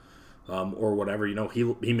rookie or whatever.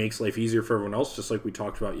 He makes life easier for everyone else, just like we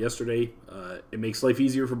talked about yesterday. It makes life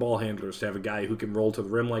easier for ball handlers to have a guy who can roll to the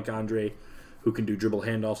rim like Andre, who can do dribble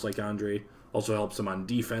handoffs like Andre. Also helps them on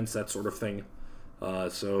defense, that sort of thing.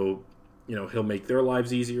 So he'll make their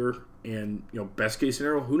lives easier. And, best case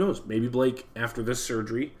scenario, who knows? Maybe Blake, after this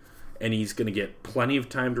surgery, and he's going to get plenty of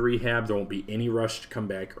time to rehab. There won't be any rush to come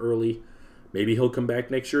back early. Maybe he'll come back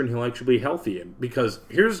next year and he'll actually be healthy. Because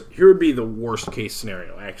here would be the worst case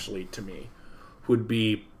scenario, actually, to me, would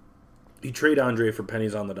be you trade Andre for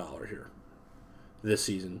pennies on the dollar here this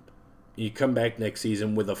season. You come back next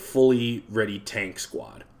season with a fully ready tank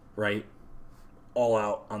squad, right? All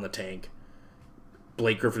out on the tank.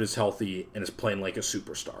 Blake Griffin is healthy and is playing like a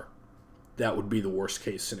superstar. That would be the worst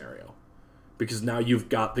case scenario. Because now you've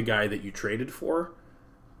got the guy that you traded for,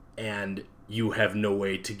 and you have no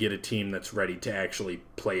way to get a team that's ready to actually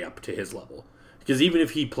play up to his level. Because even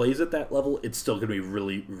if he plays at that level, it's still going to be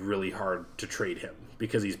really, really hard to trade him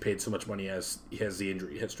because he's paid so much money as he has the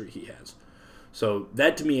injury history he has. So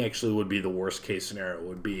that to me actually would be the worst case scenario,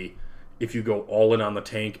 would be if you go all in on the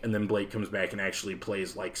tank and then Blake comes back and actually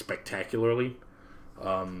plays like spectacularly.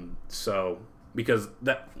 Because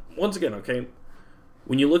that, once again, okay,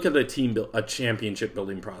 when you look at a championship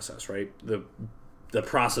building process, right, the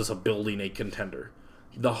process of building a contender,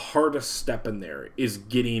 the hardest step in there is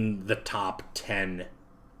getting the top 10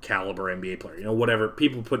 caliber NBA player. Whatever,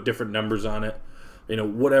 people put different numbers on it,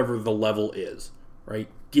 whatever the level is, right?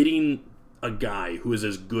 Getting a guy who is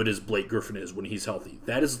as good as Blake Griffin is when he's healthy,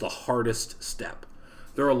 that is the hardest step.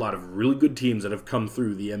 There are a lot of really good teams that have come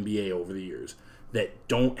through the NBA over the years that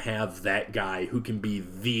don't have that guy who can be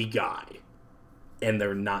the guy, and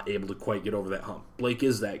they're not able to quite get over that hump. Blake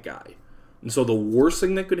is that guy. And so the worst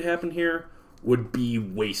thing that could happen here would be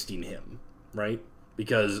wasting him, right?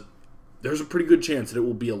 Because there's a pretty good chance that it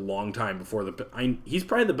will be a long time before he's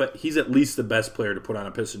probably he's at least the best player to put on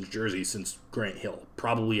a Pistons jersey since Grant Hill,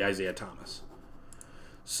 probably Isaiah Thomas.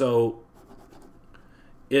 So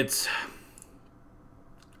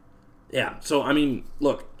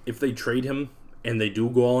look, if they trade him and they do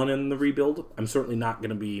go on in the rebuild, I'm certainly not going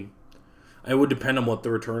to be, I would depend on what the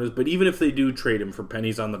return is, but even if they do trade him for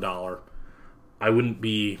pennies on the dollar, I wouldn't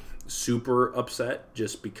be super upset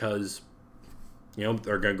just because, they're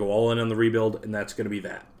going to go all in on the rebuild, and that's going to be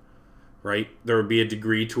that, right? There would be a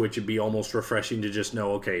degree to which it'd be almost refreshing to just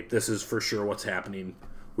know, okay, this is for sure what's happening.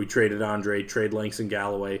 We traded Andre, trade Langston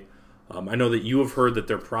Galloway. I know that you have heard that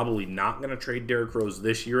they're probably not going to trade Derrick Rose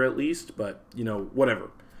this year at least, but, whatever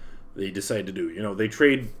they decide to do. They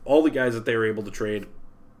trade all the guys that they were able to trade.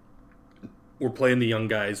 We're playing the young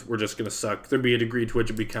guys. We're just going to suck. There'd be a degree to which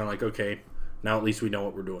it'd be kind of like, okay, now at least we know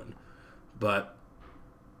what we're doing. But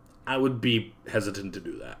I would be hesitant to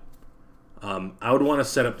do that. I would want to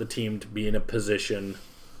set up the team to be in a position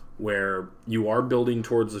where you are building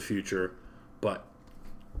towards the future, but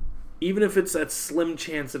even if it's that slim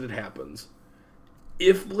chance that it happens,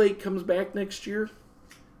 if Blake comes back next year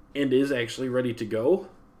and is actually ready to go,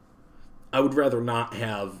 I would rather not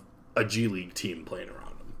have a G League team playing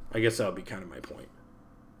around him. I guess that would be kind of my point.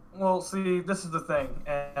 Well, see, this is the thing,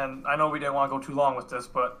 and I know we didn't want to go too long with this,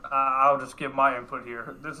 but I'll just give my input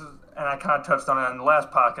here. And I kind of touched on it in the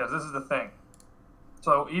last podcast. This is the thing.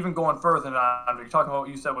 So even going further than Andre, you're talking about what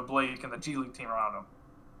you said with Blake and the G League team around him.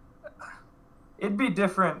 It'd be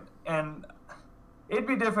different, if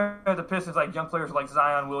the Pistons like young players like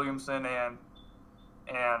Zion Williamson and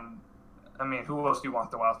I mean, who else do you want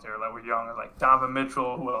to throw out there that were young? Like Donovan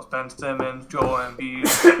Mitchell, who else? Ben Simmons, Joel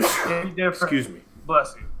Embiid. It'd be different. Excuse me.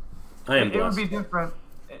 Bless you. I am blessed. It would be different.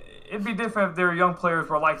 It'd be different if their young players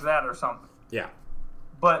were like that or something. Yeah.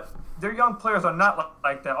 But their young players are not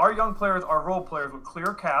like that. Our young players are role players with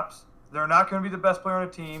clear caps. They're not going to be the best player on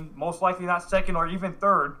the team. Most likely not second or even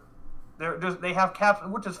third. They have caps,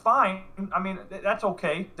 which is fine. I mean, that's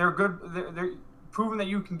okay. They're good. They're proving that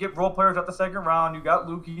you can get role players at the second round. You got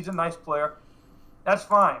Luke. He's a nice player. That's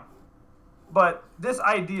fine. But this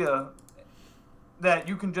idea that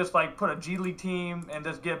you can just like put a G League team and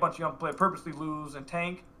just get a bunch of young players, purposely lose and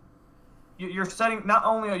tank, you're setting. Not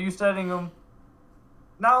only are you setting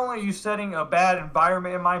a bad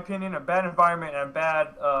environment, in my opinion, a bad environment and a bad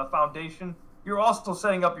foundation, you're also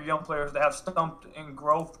setting up your young players to have stumped in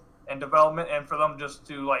growth and development, and for them just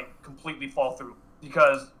to like completely fall through.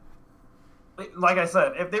 Because, like I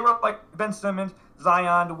said, if they were like Ben Simmons,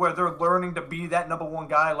 Zion, to where they're learning to be that number one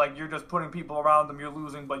guy, like you're just putting people around them, you're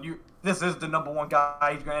losing, but this is the number one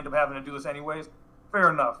guy, he's going to end up having to do this anyways, fair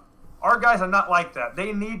enough. Our guys are not like that.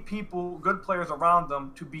 They need people, good players around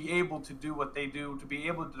them to be able to do what they do, to be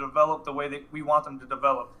able to develop the way that we want them to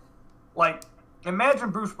develop. Like, imagine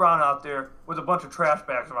Bruce Brown out there with a bunch of trash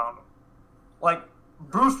bags around him. Like,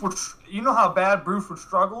 Bruce would, you know how bad Bruce would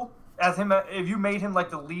struggle as him if you made him like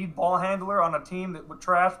the lead ball handler on a team that with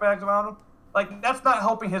trash bags around him. Like, that's not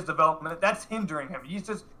helping his development. That's hindering him. He's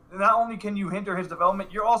just, not only can you hinder his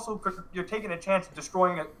development, you're taking a chance of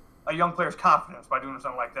destroying a young player's confidence by doing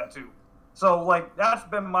something like that too. So, like, that's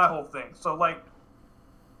been my whole thing. So, like,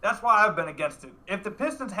 that's why I've been against it. If the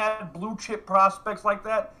Pistons had blue chip prospects like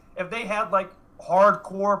that, if they had like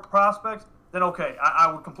hardcore prospects, then okay,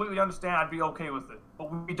 I would completely understand. I'd be okay with it.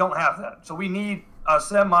 But we don't have that. So we need a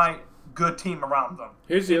semi-good team around them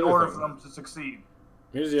in order for them to succeed.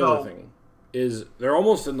 Here's the other thing. Is they're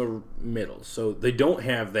almost in the middle. So they don't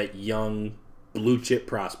have that young blue chip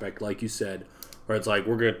prospect, like you said, where it's like,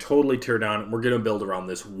 we're going to totally tear down and we're going to build around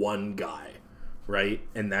this one guy, right?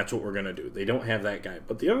 And that's what we're going to do. They don't have that guy.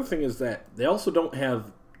 But the other thing is that they also don't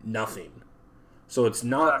have nothing. So it's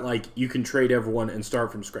not like you can trade everyone and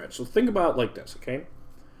start from scratch. So think about it like this, okay?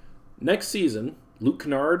 Next season, Luke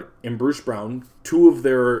Kennard and Bruce Brown, two of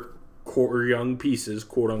their core young pieces,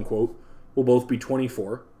 quote-unquote, will both be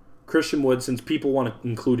 24. Christian Wood, since people want to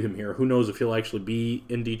include him here, who knows if he'll actually be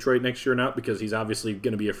in Detroit next year or not, because he's obviously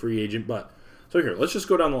going to be a free agent. But so here, let's just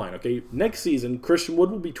go down the line, okay? Next season, Christian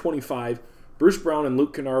Wood will be 25. Bruce Brown and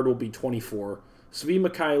Luke Kennard will be 24. Svi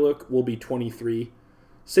Mikhailuk will be 23.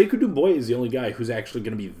 Sekou Doumbouya is the only guy who's actually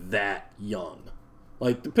going to be that young.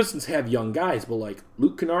 Like, the Pistons have young guys, but, like,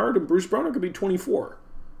 Luke Kennard and Bruce Brown are going to be 24.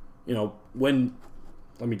 You know, let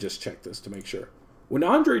me just check this to make sure. When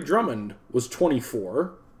Andre Drummond was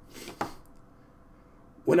 24,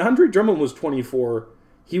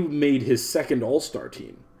 he made his second All-Star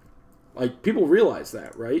team. Like, people realize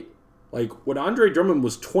that, right? Like, when Andre Drummond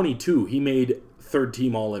was 22, he made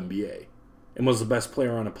third-team All-NBA and was the best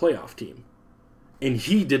player on a playoff team. And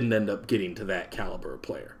he didn't end up getting to that caliber of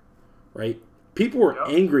player, right? People were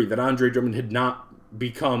angry that Andre Drummond had not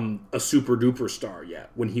become a super-duper star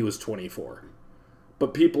yet when he was 24.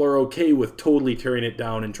 But people are okay with totally tearing it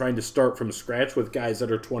down and trying to start from scratch with guys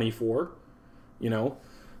that are 24, you know?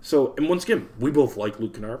 So, and once again, we both like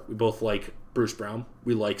Luke Kennard. We both like Bruce Brown.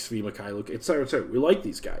 We like Svi Mikhailuk, etc. We like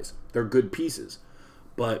these guys. They're good pieces.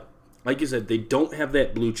 But, like you said, they don't have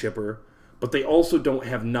that blue chipper, but they also don't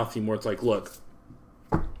have nothing where it's like, look,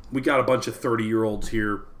 we got a bunch of 30-year-olds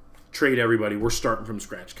here, trade everybody, we're starting from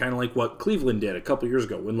scratch. Kind of like what Cleveland did a couple years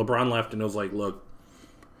ago when LeBron left and it was like, look,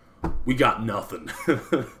 we got nothing.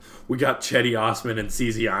 We got Cedi Osman and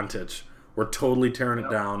CZ Antic. We're totally tearing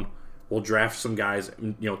it down. We'll draft some guys,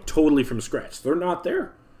 totally from scratch. They're not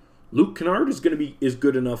there. Luke Kennard is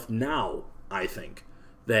good enough now, I think,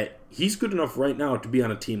 that he's good enough right now to be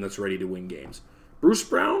on a team that's ready to win games. Bruce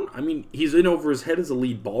Brown, I mean, he's in over his head as a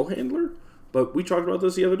lead ball handler, but we talked about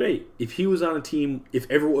this the other day. If he was on a team, if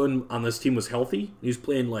everyone on this team was healthy, he was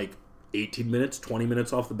playing like 18 minutes, 20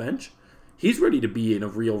 minutes off the bench, he's ready to be in a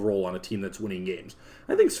real role on a team that's winning games.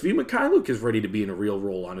 I think Svi Mikhailuk is ready to be in a real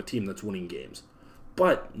role on a team that's winning games.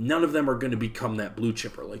 But none of them are going to become that blue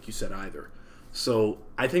chipper, like you said, either. So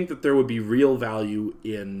I think that there would be real value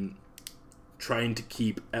in trying to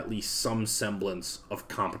keep at least some semblance of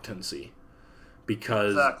competency.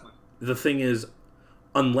 Because the thing is,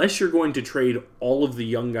 unless you're going to trade all of the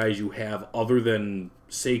young guys you have other than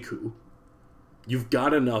Sekou, you've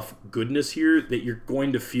got enough goodness here that you're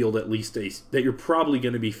going to field at least that you're probably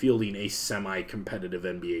going to be fielding a semi-competitive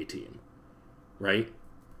NBA team. Right?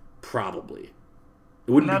 Probably.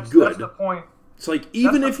 It wouldn't be good. That's the point. It's like,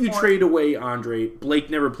 even if you trade away Andre, Blake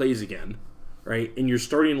never plays again, right? And your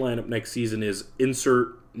starting lineup next season is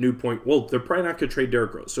insert new point. Well, they're probably not going to trade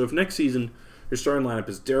Derrick Rose. So if next season your starting lineup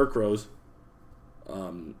is Derrick Rose,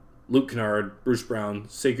 Luke Kennard, Bruce Brown,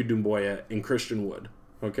 Sekou Doumbouya, and Christian Wood,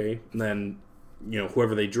 okay? And then,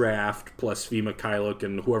 whoever they draft, plus Svi Mikhailuk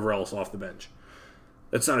and whoever else off the bench.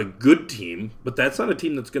 That's not a good team, but that's not a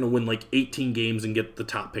team that's going to win like 18 games and get the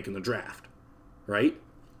top pick in the draft, right?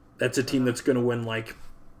 That's a team that's going to win like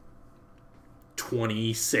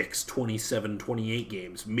 26, 27, 28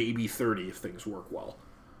 games, maybe 30 if things work well,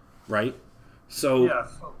 right? So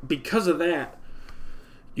because of that,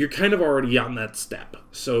 you're kind of already on that step.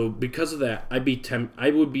 So because of that, I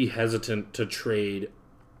would be hesitant to trade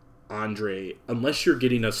Andre unless you're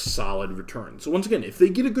getting a solid return. So once again, if they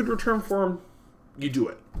get a good return for him, you do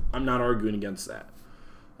it. I'm not arguing against that.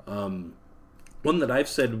 One that I've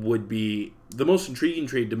said would be the most intriguing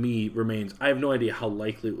trade to me remains, I have no idea how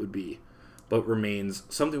likely it would be, but remains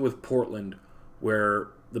something with Portland where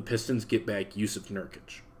the Pistons get back Jusuf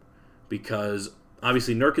Nurkic. Because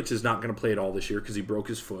Obviously, Nurkic is not going to play at all this year because he broke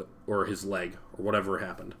his foot or his leg or whatever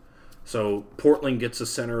happened. So Portland gets a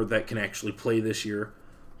center that can actually play this year.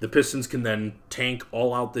 The Pistons can then tank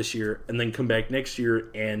all out this year and then come back next year,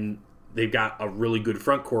 and they've got a really good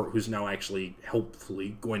front court who's now actually,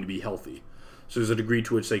 hopefully, going to be healthy. So there's a degree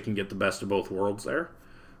to which they can get the best of both worlds there.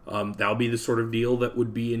 That'll be the sort of deal that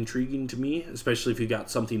would be intriguing to me, especially if you got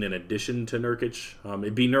something in addition to Nurkic.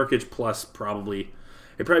 It'd be Nurkic plus it'd probably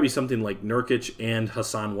be something like Nurkic and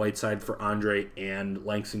Hassan Whiteside for Andre and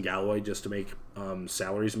Langston Galloway just to make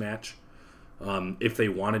salaries match. If they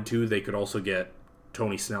wanted to, they could also get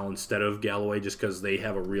Tony Snell instead of Galloway just because they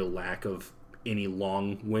have a real lack of any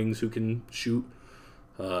long wings who can shoot.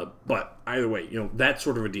 But either way, that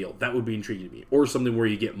sort of a deal, that would be intriguing to me. Or something where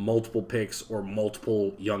you get multiple picks or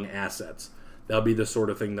multiple young assets. That would be the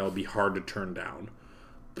sort of thing that would be hard to turn down.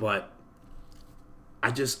 But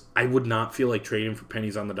I would not feel like trading for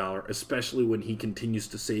pennies on the dollar, especially when he continues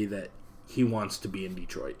to say that he wants to be in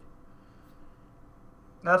Detroit.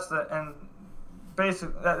 That's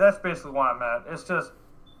basically why I'm at. It's just,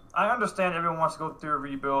 I understand everyone wants to go through a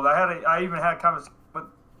rebuild. I even had a conversation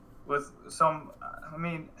with some. I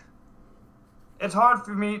mean, it's hard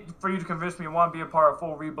for you to convince me to want to be a part of a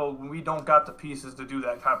full rebuild when we don't got the pieces to do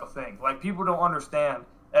that type of thing. Like, people don't understand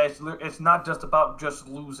that it's not just about just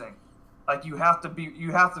losing. Like, you have to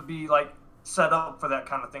be like set up for that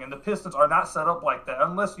kind of thing, and the Pistons are not set up like that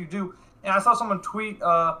unless you do. And I saw someone tweet.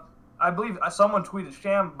 I believe someone tweeted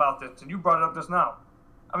Sham about this, and you brought it up just now.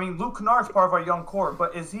 I mean, Luke Kennard's part of our young core,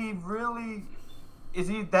 but is he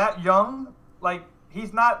that young? Like,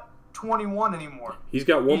 he's not 21 anymore. He's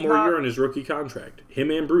got one more year on his rookie contract. Him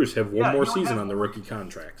and Bruce have one more season on the rookie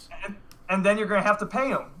contracts. And then you're going to have to pay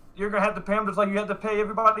him. You're going to have to pay him just like you have to pay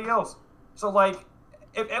everybody else. So, like,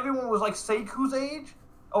 if everyone was like Sekou's age,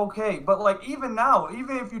 okay. But, like, even now,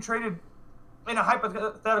 even if you traded in a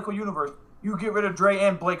hypothetical universe, you get rid of Dre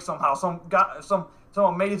and Blake somehow. Some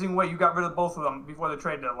amazing way you got rid of both of them before the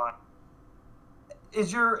trade deadline.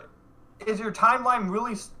 Is your timeline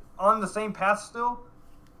really on the same path still?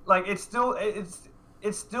 Like, it's still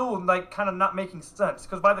like kind of not making sense,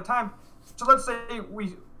 because by the time, so let's say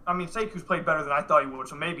Sekou's played better than I thought he would,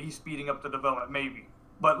 so maybe he's speeding up the development, maybe.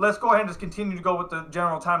 But let's go ahead and just continue to go with the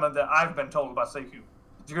general timeline that I've been told about Sekou.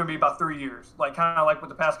 It's going to be about 3 years, like kind of like with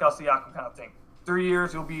the Pascal Siakam kind of thing. 3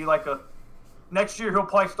 years, he'll be like next year he'll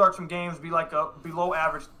probably start some games, be like a below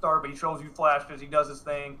average starter, but he shows you flashes, he does his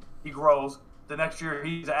thing, he grows. The next year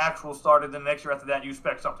he's an actual starter, then the next year after that you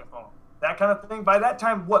expect something from him. That kind of thing. By that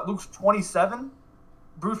time, Luke's 27?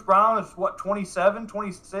 Bruce Brown is 27,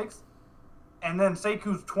 26? And then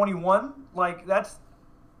Sekou's 21? Like, that's,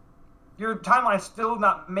 your timeline's still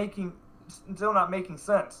not making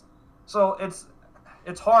sense. So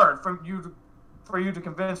it's hard for you to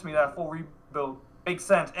convince me that a full rebuild makes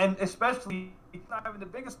sense. And especially, it's not even the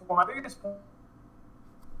biggest point. My biggest point,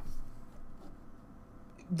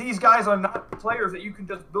 these guys are not players that you can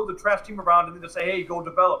just build a trash team around and then just say, hey, go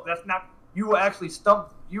develop. That's not, you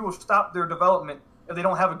will stop their development if they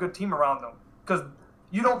don't have a good team around them. Because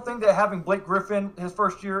you don't think that having Blake Griffin his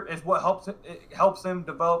first year is what helps him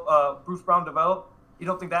develop, Bruce Brown develop? You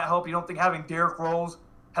don't think that helped? You don't think having Derrick Rose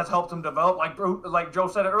has helped him develop? Like Joe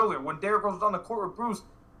said it earlier, when Derrick Rose was on the court with Bruce,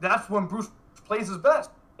 that's when Bruce plays his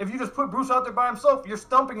best. If you just put Bruce out there by himself, you're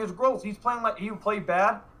stumping his growth. He's playing like he would play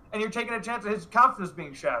bad, and you're taking a chance of his confidence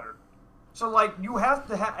being shattered. So, like, you have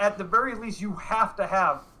to at the very least, you have to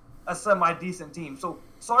have a semi-decent team. So,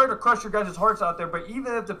 sorry to crush your guys' hearts out there, but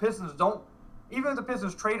even if the Pistons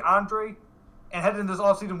trade Andre and head into this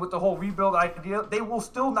offseason with the whole rebuild idea, they will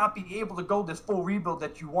still not be able to go this full rebuild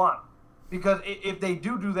that you want. Because if they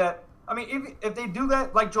do that, I mean, if they do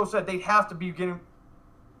that, like Joe said, they'd have to be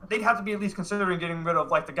at least considering getting rid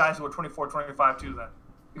of, like, the guys who are 24, 25 too then.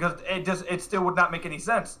 Because it still would not make any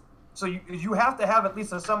sense. So you have to have at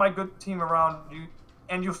least a semi-good team around you,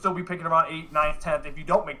 and you'll still be picking around 8th, 9th, 10th if you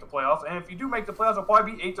don't make the playoffs. And if you do make the playoffs, it'll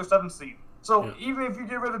probably be 8th or 7th seed. So even if you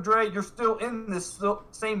get rid of Dre, you're still in this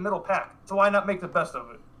same middle pack. So why not make the best of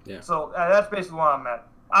it? Yeah. So that's basically where I'm at.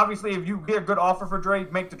 Obviously, if you get a good offer for Dre,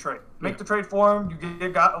 make the trade. Make the trade for him. You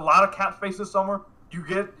got a lot of cap space this summer. You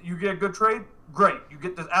get a good trade, great. You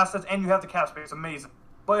get the assets and you have the cap space, amazing.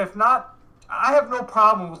 But if not, I have no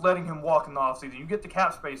problem with letting him walk in the offseason. You get the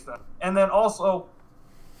cap space then. And then also,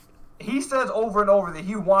 he says over and over that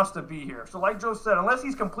he wants to be here. So like Joe said, unless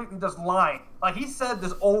he's completely just lying, like he said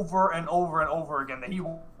this over and over and over again that he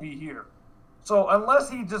won't be here. So unless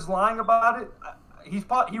he's just lying about it,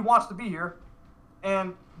 he wants to be here.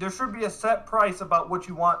 And there should be a set price about what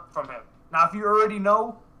you want from him. Now, if you already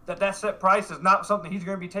know that set price is not something he's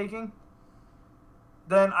going to be taking,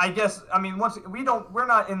 then I guess we're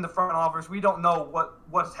not in the front office. We don't know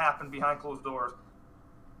what's happened behind closed doors.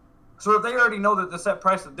 So if they already know that the set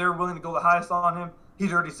price that they're willing to go the highest on him,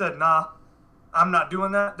 he's already said, nah, I'm not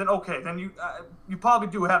doing that. Then okay, then you probably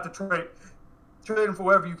do have to trade him for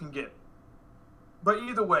whatever you can get. But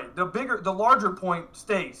either way, the larger point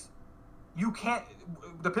stays.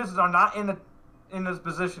 The Pistons are not in this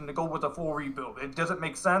position to go with a full rebuild. It doesn't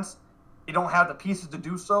make sense. They don't have the pieces to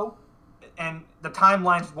do so, and the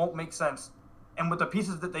timelines won't make sense. And with the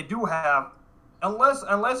pieces that they do have,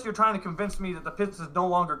 unless you're trying to convince me that the Pistons no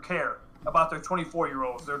longer care about their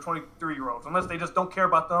 24-year-olds, their 23-year-olds, unless they just don't care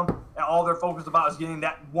about them and all they're focused about is getting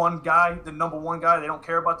that one guy, the number one guy, they don't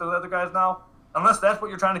care about those other guys now. Unless that's what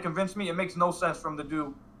you're trying to convince me, it makes no sense for them to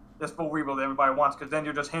do this full rebuild that everybody wants, because then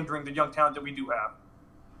you're just hindering the young talent that we do have.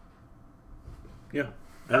 Yeah,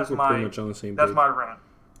 I think we're pretty much on the same page. That's my rant.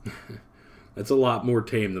 That's a lot more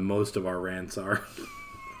tame than most of our rants are.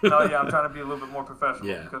 No, yeah, I'm trying to be a little bit more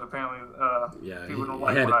professional because apparently people don't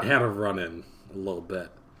like what I had a run in a little bit.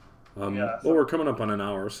 Well, we're coming up on an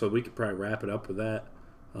hour, so we could probably wrap it up with that.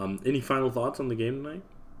 Any final thoughts on the game tonight?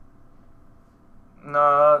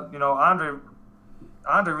 No,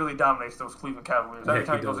 Andre really dominates those Cleveland Cavaliers. Every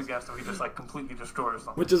time he goes against them, he just completely destroys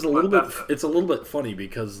them. Which is it's a little bit funny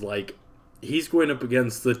because he's going up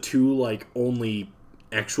against the two only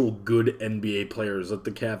actual good NBA players that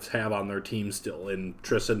the Cavs have on their team still, in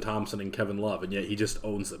Tristan Thompson and Kevin Love, and yet he just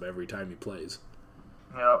owns them every time he plays.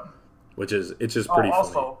 Yep. It's just pretty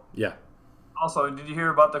funny. Yeah. Also, did you hear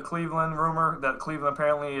about the Cleveland rumor that Cleveland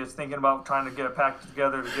apparently is thinking about trying to get a package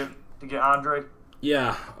together to get Andre?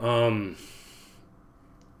 Yeah.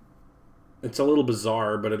 It's a little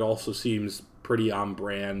bizarre, but it also seems pretty on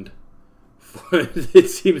brand. It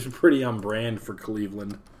seems pretty on brand for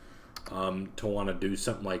Cleveland. To want to do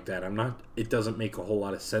something like that. It doesn't make a whole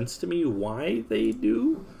lot of sense to me why they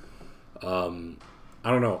do. I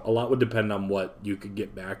don't know. A lot would depend on what you could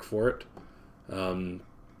get back for it.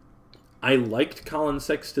 I liked Colin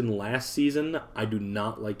Sexton last season. I do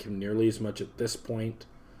not like him nearly as much at this point.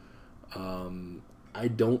 I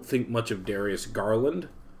don't think much of Darius Garland.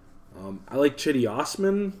 I like Cedi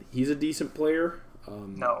Osman. He's a decent player.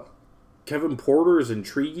 No. Kevin Porter is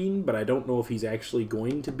intriguing, but I don't know if he's actually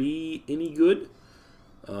going to be any good.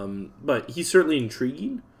 But he's certainly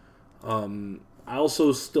intriguing. I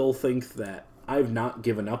also still think that I've not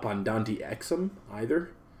given up on Dante Exum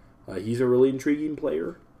either. He's a really intriguing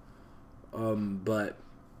player. But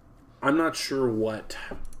I'm not sure what...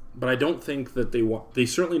 But I don't think that they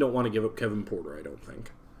certainly don't want to give up Kevin Porter, I don't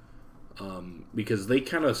think. Because they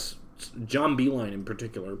kind of... John Beilein in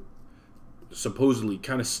particular... supposedly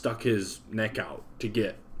kind of stuck his neck out to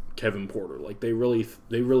get Kevin Porter. They really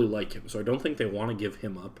like him, so I don't think they want to give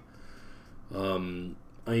him up.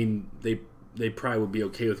 They probably would be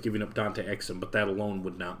okay with giving up Dante Exum, but that alone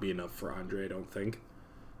would not be enough for Andre, I don't think.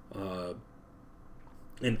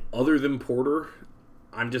 And other than Porter,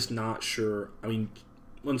 I'm just not sure.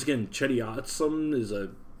 Once again, Cedi Osman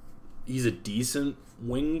he's a decent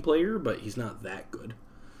wing player, but he's not that good.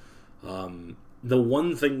 The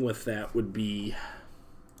one thing with that would be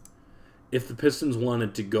if the Pistons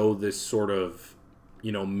wanted to go this sort of,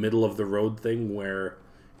 middle of the road thing where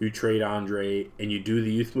you trade Andre and you do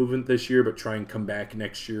the youth movement this year but try and come back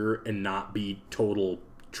next year and not be total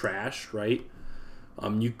trash, right?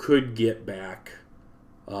 You could get back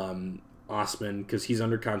Osman because he's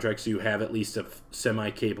under contract, so you have at least a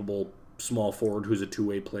semi-capable small forward who's a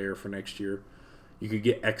two-way player for next year. You could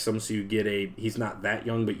get Exum, so you get he's not that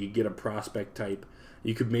young, but you get a prospect type.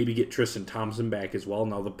 You could maybe get Tristan Thompson back as well.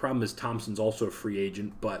 Now, the problem is Thompson's also a free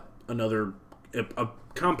agent, but a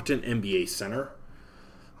competent NBA center.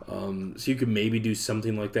 So you could maybe do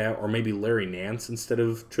something like that, or maybe Larry Nance instead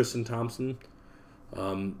of Tristan Thompson.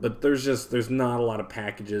 But there's not a lot of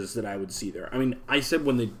packages that I would see there. I said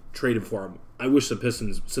when they traded for him, I wish the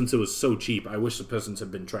Pistons, since it was so cheap, I wish the Pistons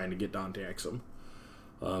had been trying to get Dante Exum.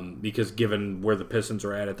 Because given where the Pistons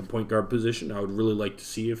are at the point guard position, I would really like to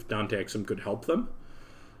see if Dante Exum could help them.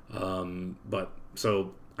 And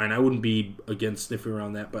I wouldn't be against sniffing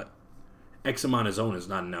around that, but Exum on his own is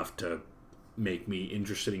not enough to make me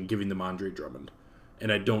interested in giving them Andre Drummond.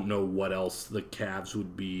 And I don't know what else the Cavs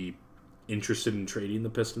would be interested in trading the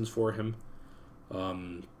Pistons for him.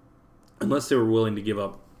 Unless they were willing to give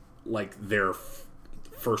up their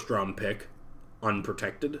first round pick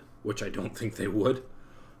unprotected, which I don't think they would.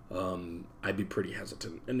 I'd be pretty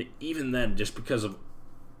hesitant. And even then, just because of...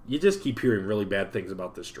 You just keep hearing really bad things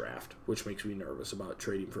about this draft, which makes me nervous about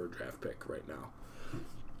trading for a draft pick right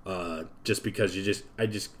now. Just because I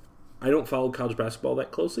don't follow college basketball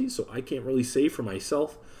that closely, so I can't really say for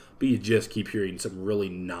myself. but you just keep hearing some really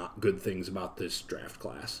not good things about this draft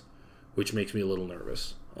class, which makes me a little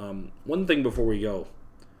nervous. One thing before we go.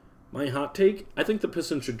 My hot take, I think the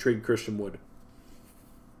Pistons should trade Christian Wood.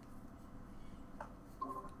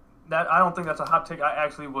 I don't think that's a hot take. I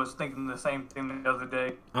actually was thinking the same thing the other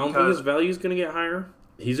day. I don't think his value is going to get higher.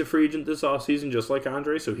 He's a free agent this offseason, just like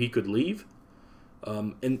Andre, so he could leave.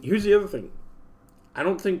 And here's the other thing. I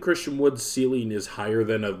don't think Christian Wood's ceiling is higher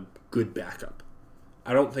than a good backup.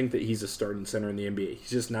 I don't think that he's a starting center in the NBA. He's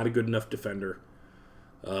just not a good enough defender.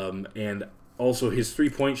 And also, his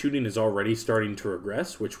three-point shooting is already starting to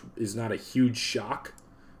regress, which is not a huge shock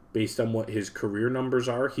based on what his career numbers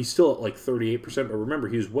are. He's still at like 38%, but remember,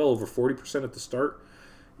 he was well over 40% at the start.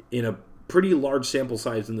 In a pretty large sample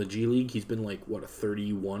size in the G League, he's been like, a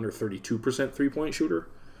 31 or 32% three-point shooter.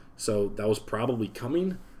 So that was probably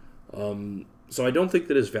coming. So I don't think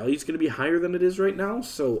that his value is going to be higher than it is right now.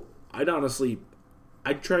 So I'd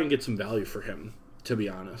try and get some value for him, to be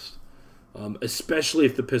honest. Especially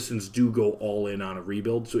if the Pistons do go all in on a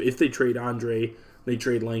rebuild. So if they trade Andre, they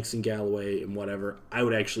trade Langston Galloway and whatever, I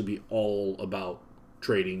would actually be all about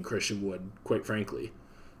trading Christian Wood, quite frankly.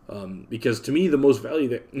 Because to me, the most value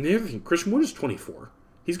that... And the other thing, Christian Wood is 24.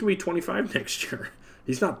 He's going to be 25 next year.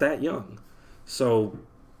 He's not that young. So,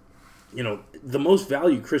 the most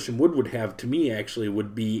value Christian Wood would have to me actually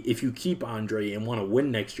would be if you keep Andre and want to win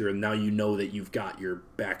next year, and now you know that you've got your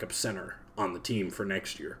backup center on the team for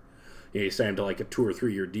next year. You sign him to like a 2 or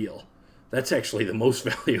 3 year deal. That's actually the most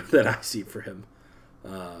value that I see for him.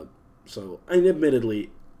 And admittedly,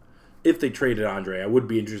 if they traded Andre, I would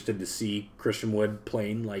be interested to see Christian Wood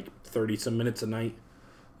playing like 30-some minutes a night.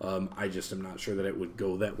 I just am not sure that it would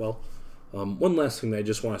go that well. One last thing that I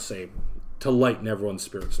just want to say to lighten everyone's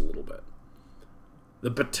spirits a little bit.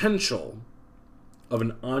 The potential of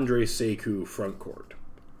an Andre Sekou front court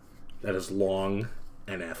that is long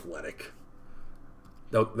and athletic.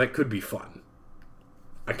 That could be fun.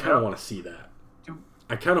 I kind of want to see that.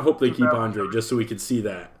 I kind of hope they keep Andre just so we can see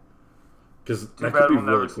that. Because that could be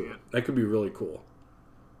really cool. That could be really cool.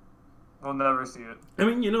 We'll never see it. I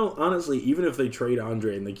mean, honestly, even if they trade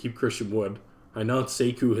Andre and they keep Christian Wood, I know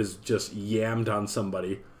Sekou has just yammed on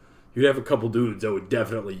somebody. You'd have a couple dudes that would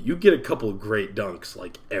definitely... You'd get a couple of great dunks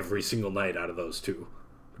like every single night out of those two.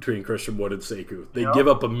 Between Christian Wood and Sekou. They give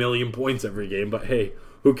up 1,000,000 points every game, but hey...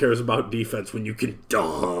 Who cares about defense when you can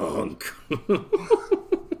dunk?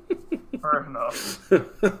 Fair enough.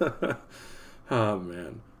 Oh,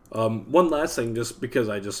 man. One last thing, just because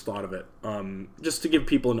I just thought of it. Just to give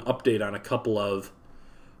people an update on a couple of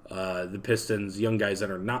the Pistons' young guys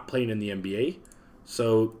that are not playing in the NBA.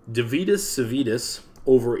 So, Davidas Savvidis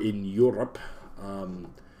over in Europe.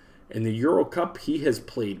 In the Euro Cup, he has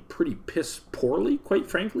played pretty piss poorly, quite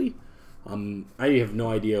frankly. I have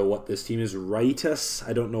no idea what this team is. Raitas,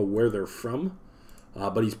 I don't know where they're from,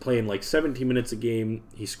 but he's playing like 17 minutes a game.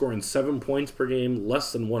 He's scoring 7 points per game,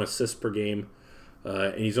 less than 1 assist per game,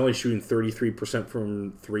 and he's only shooting 33%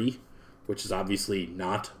 from 3, which is obviously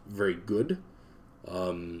not very good.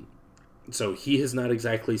 So he has not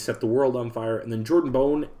exactly set the world on fire. And then Jordan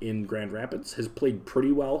Bone in Grand Rapids has played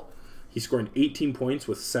pretty well. He's scoring 18 points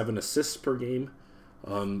with 7 assists per game.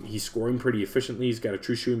 He's scoring pretty efficiently. He's got a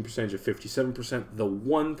true shooting percentage of 57%. The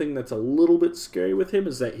one thing that's a little bit scary with him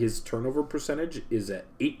is that his turnover percentage is at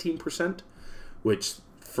 18%, which,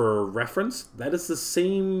 for reference, that is the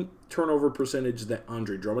same turnover percentage that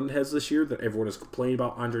Andre Drummond has this year, that everyone is complaining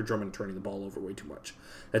about Andre Drummond turning the ball over way too much.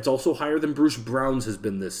 That's also higher than Bruce Brown's has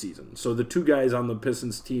been this season. So the two guys on the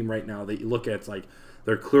Pistons team right now that you look at, it's like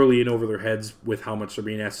they're clearly in over their heads with how much they're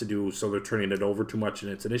being asked to do, so they're turning it over too much,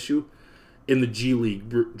 and it's an issue. In the G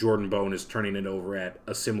League, Jordan Bone is turning it over at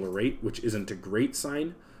a similar rate, which isn't a great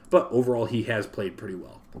sign, but overall he has played pretty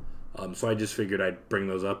well. So I just figured I'd bring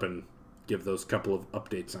those up and give those couple of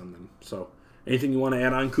updates on them. So anything you want to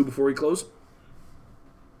add on, Koo, before we close?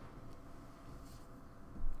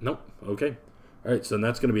 Nope. Okay. All right, so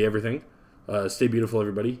that's going to be everything. Stay beautiful,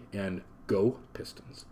 everybody, and go Pistons.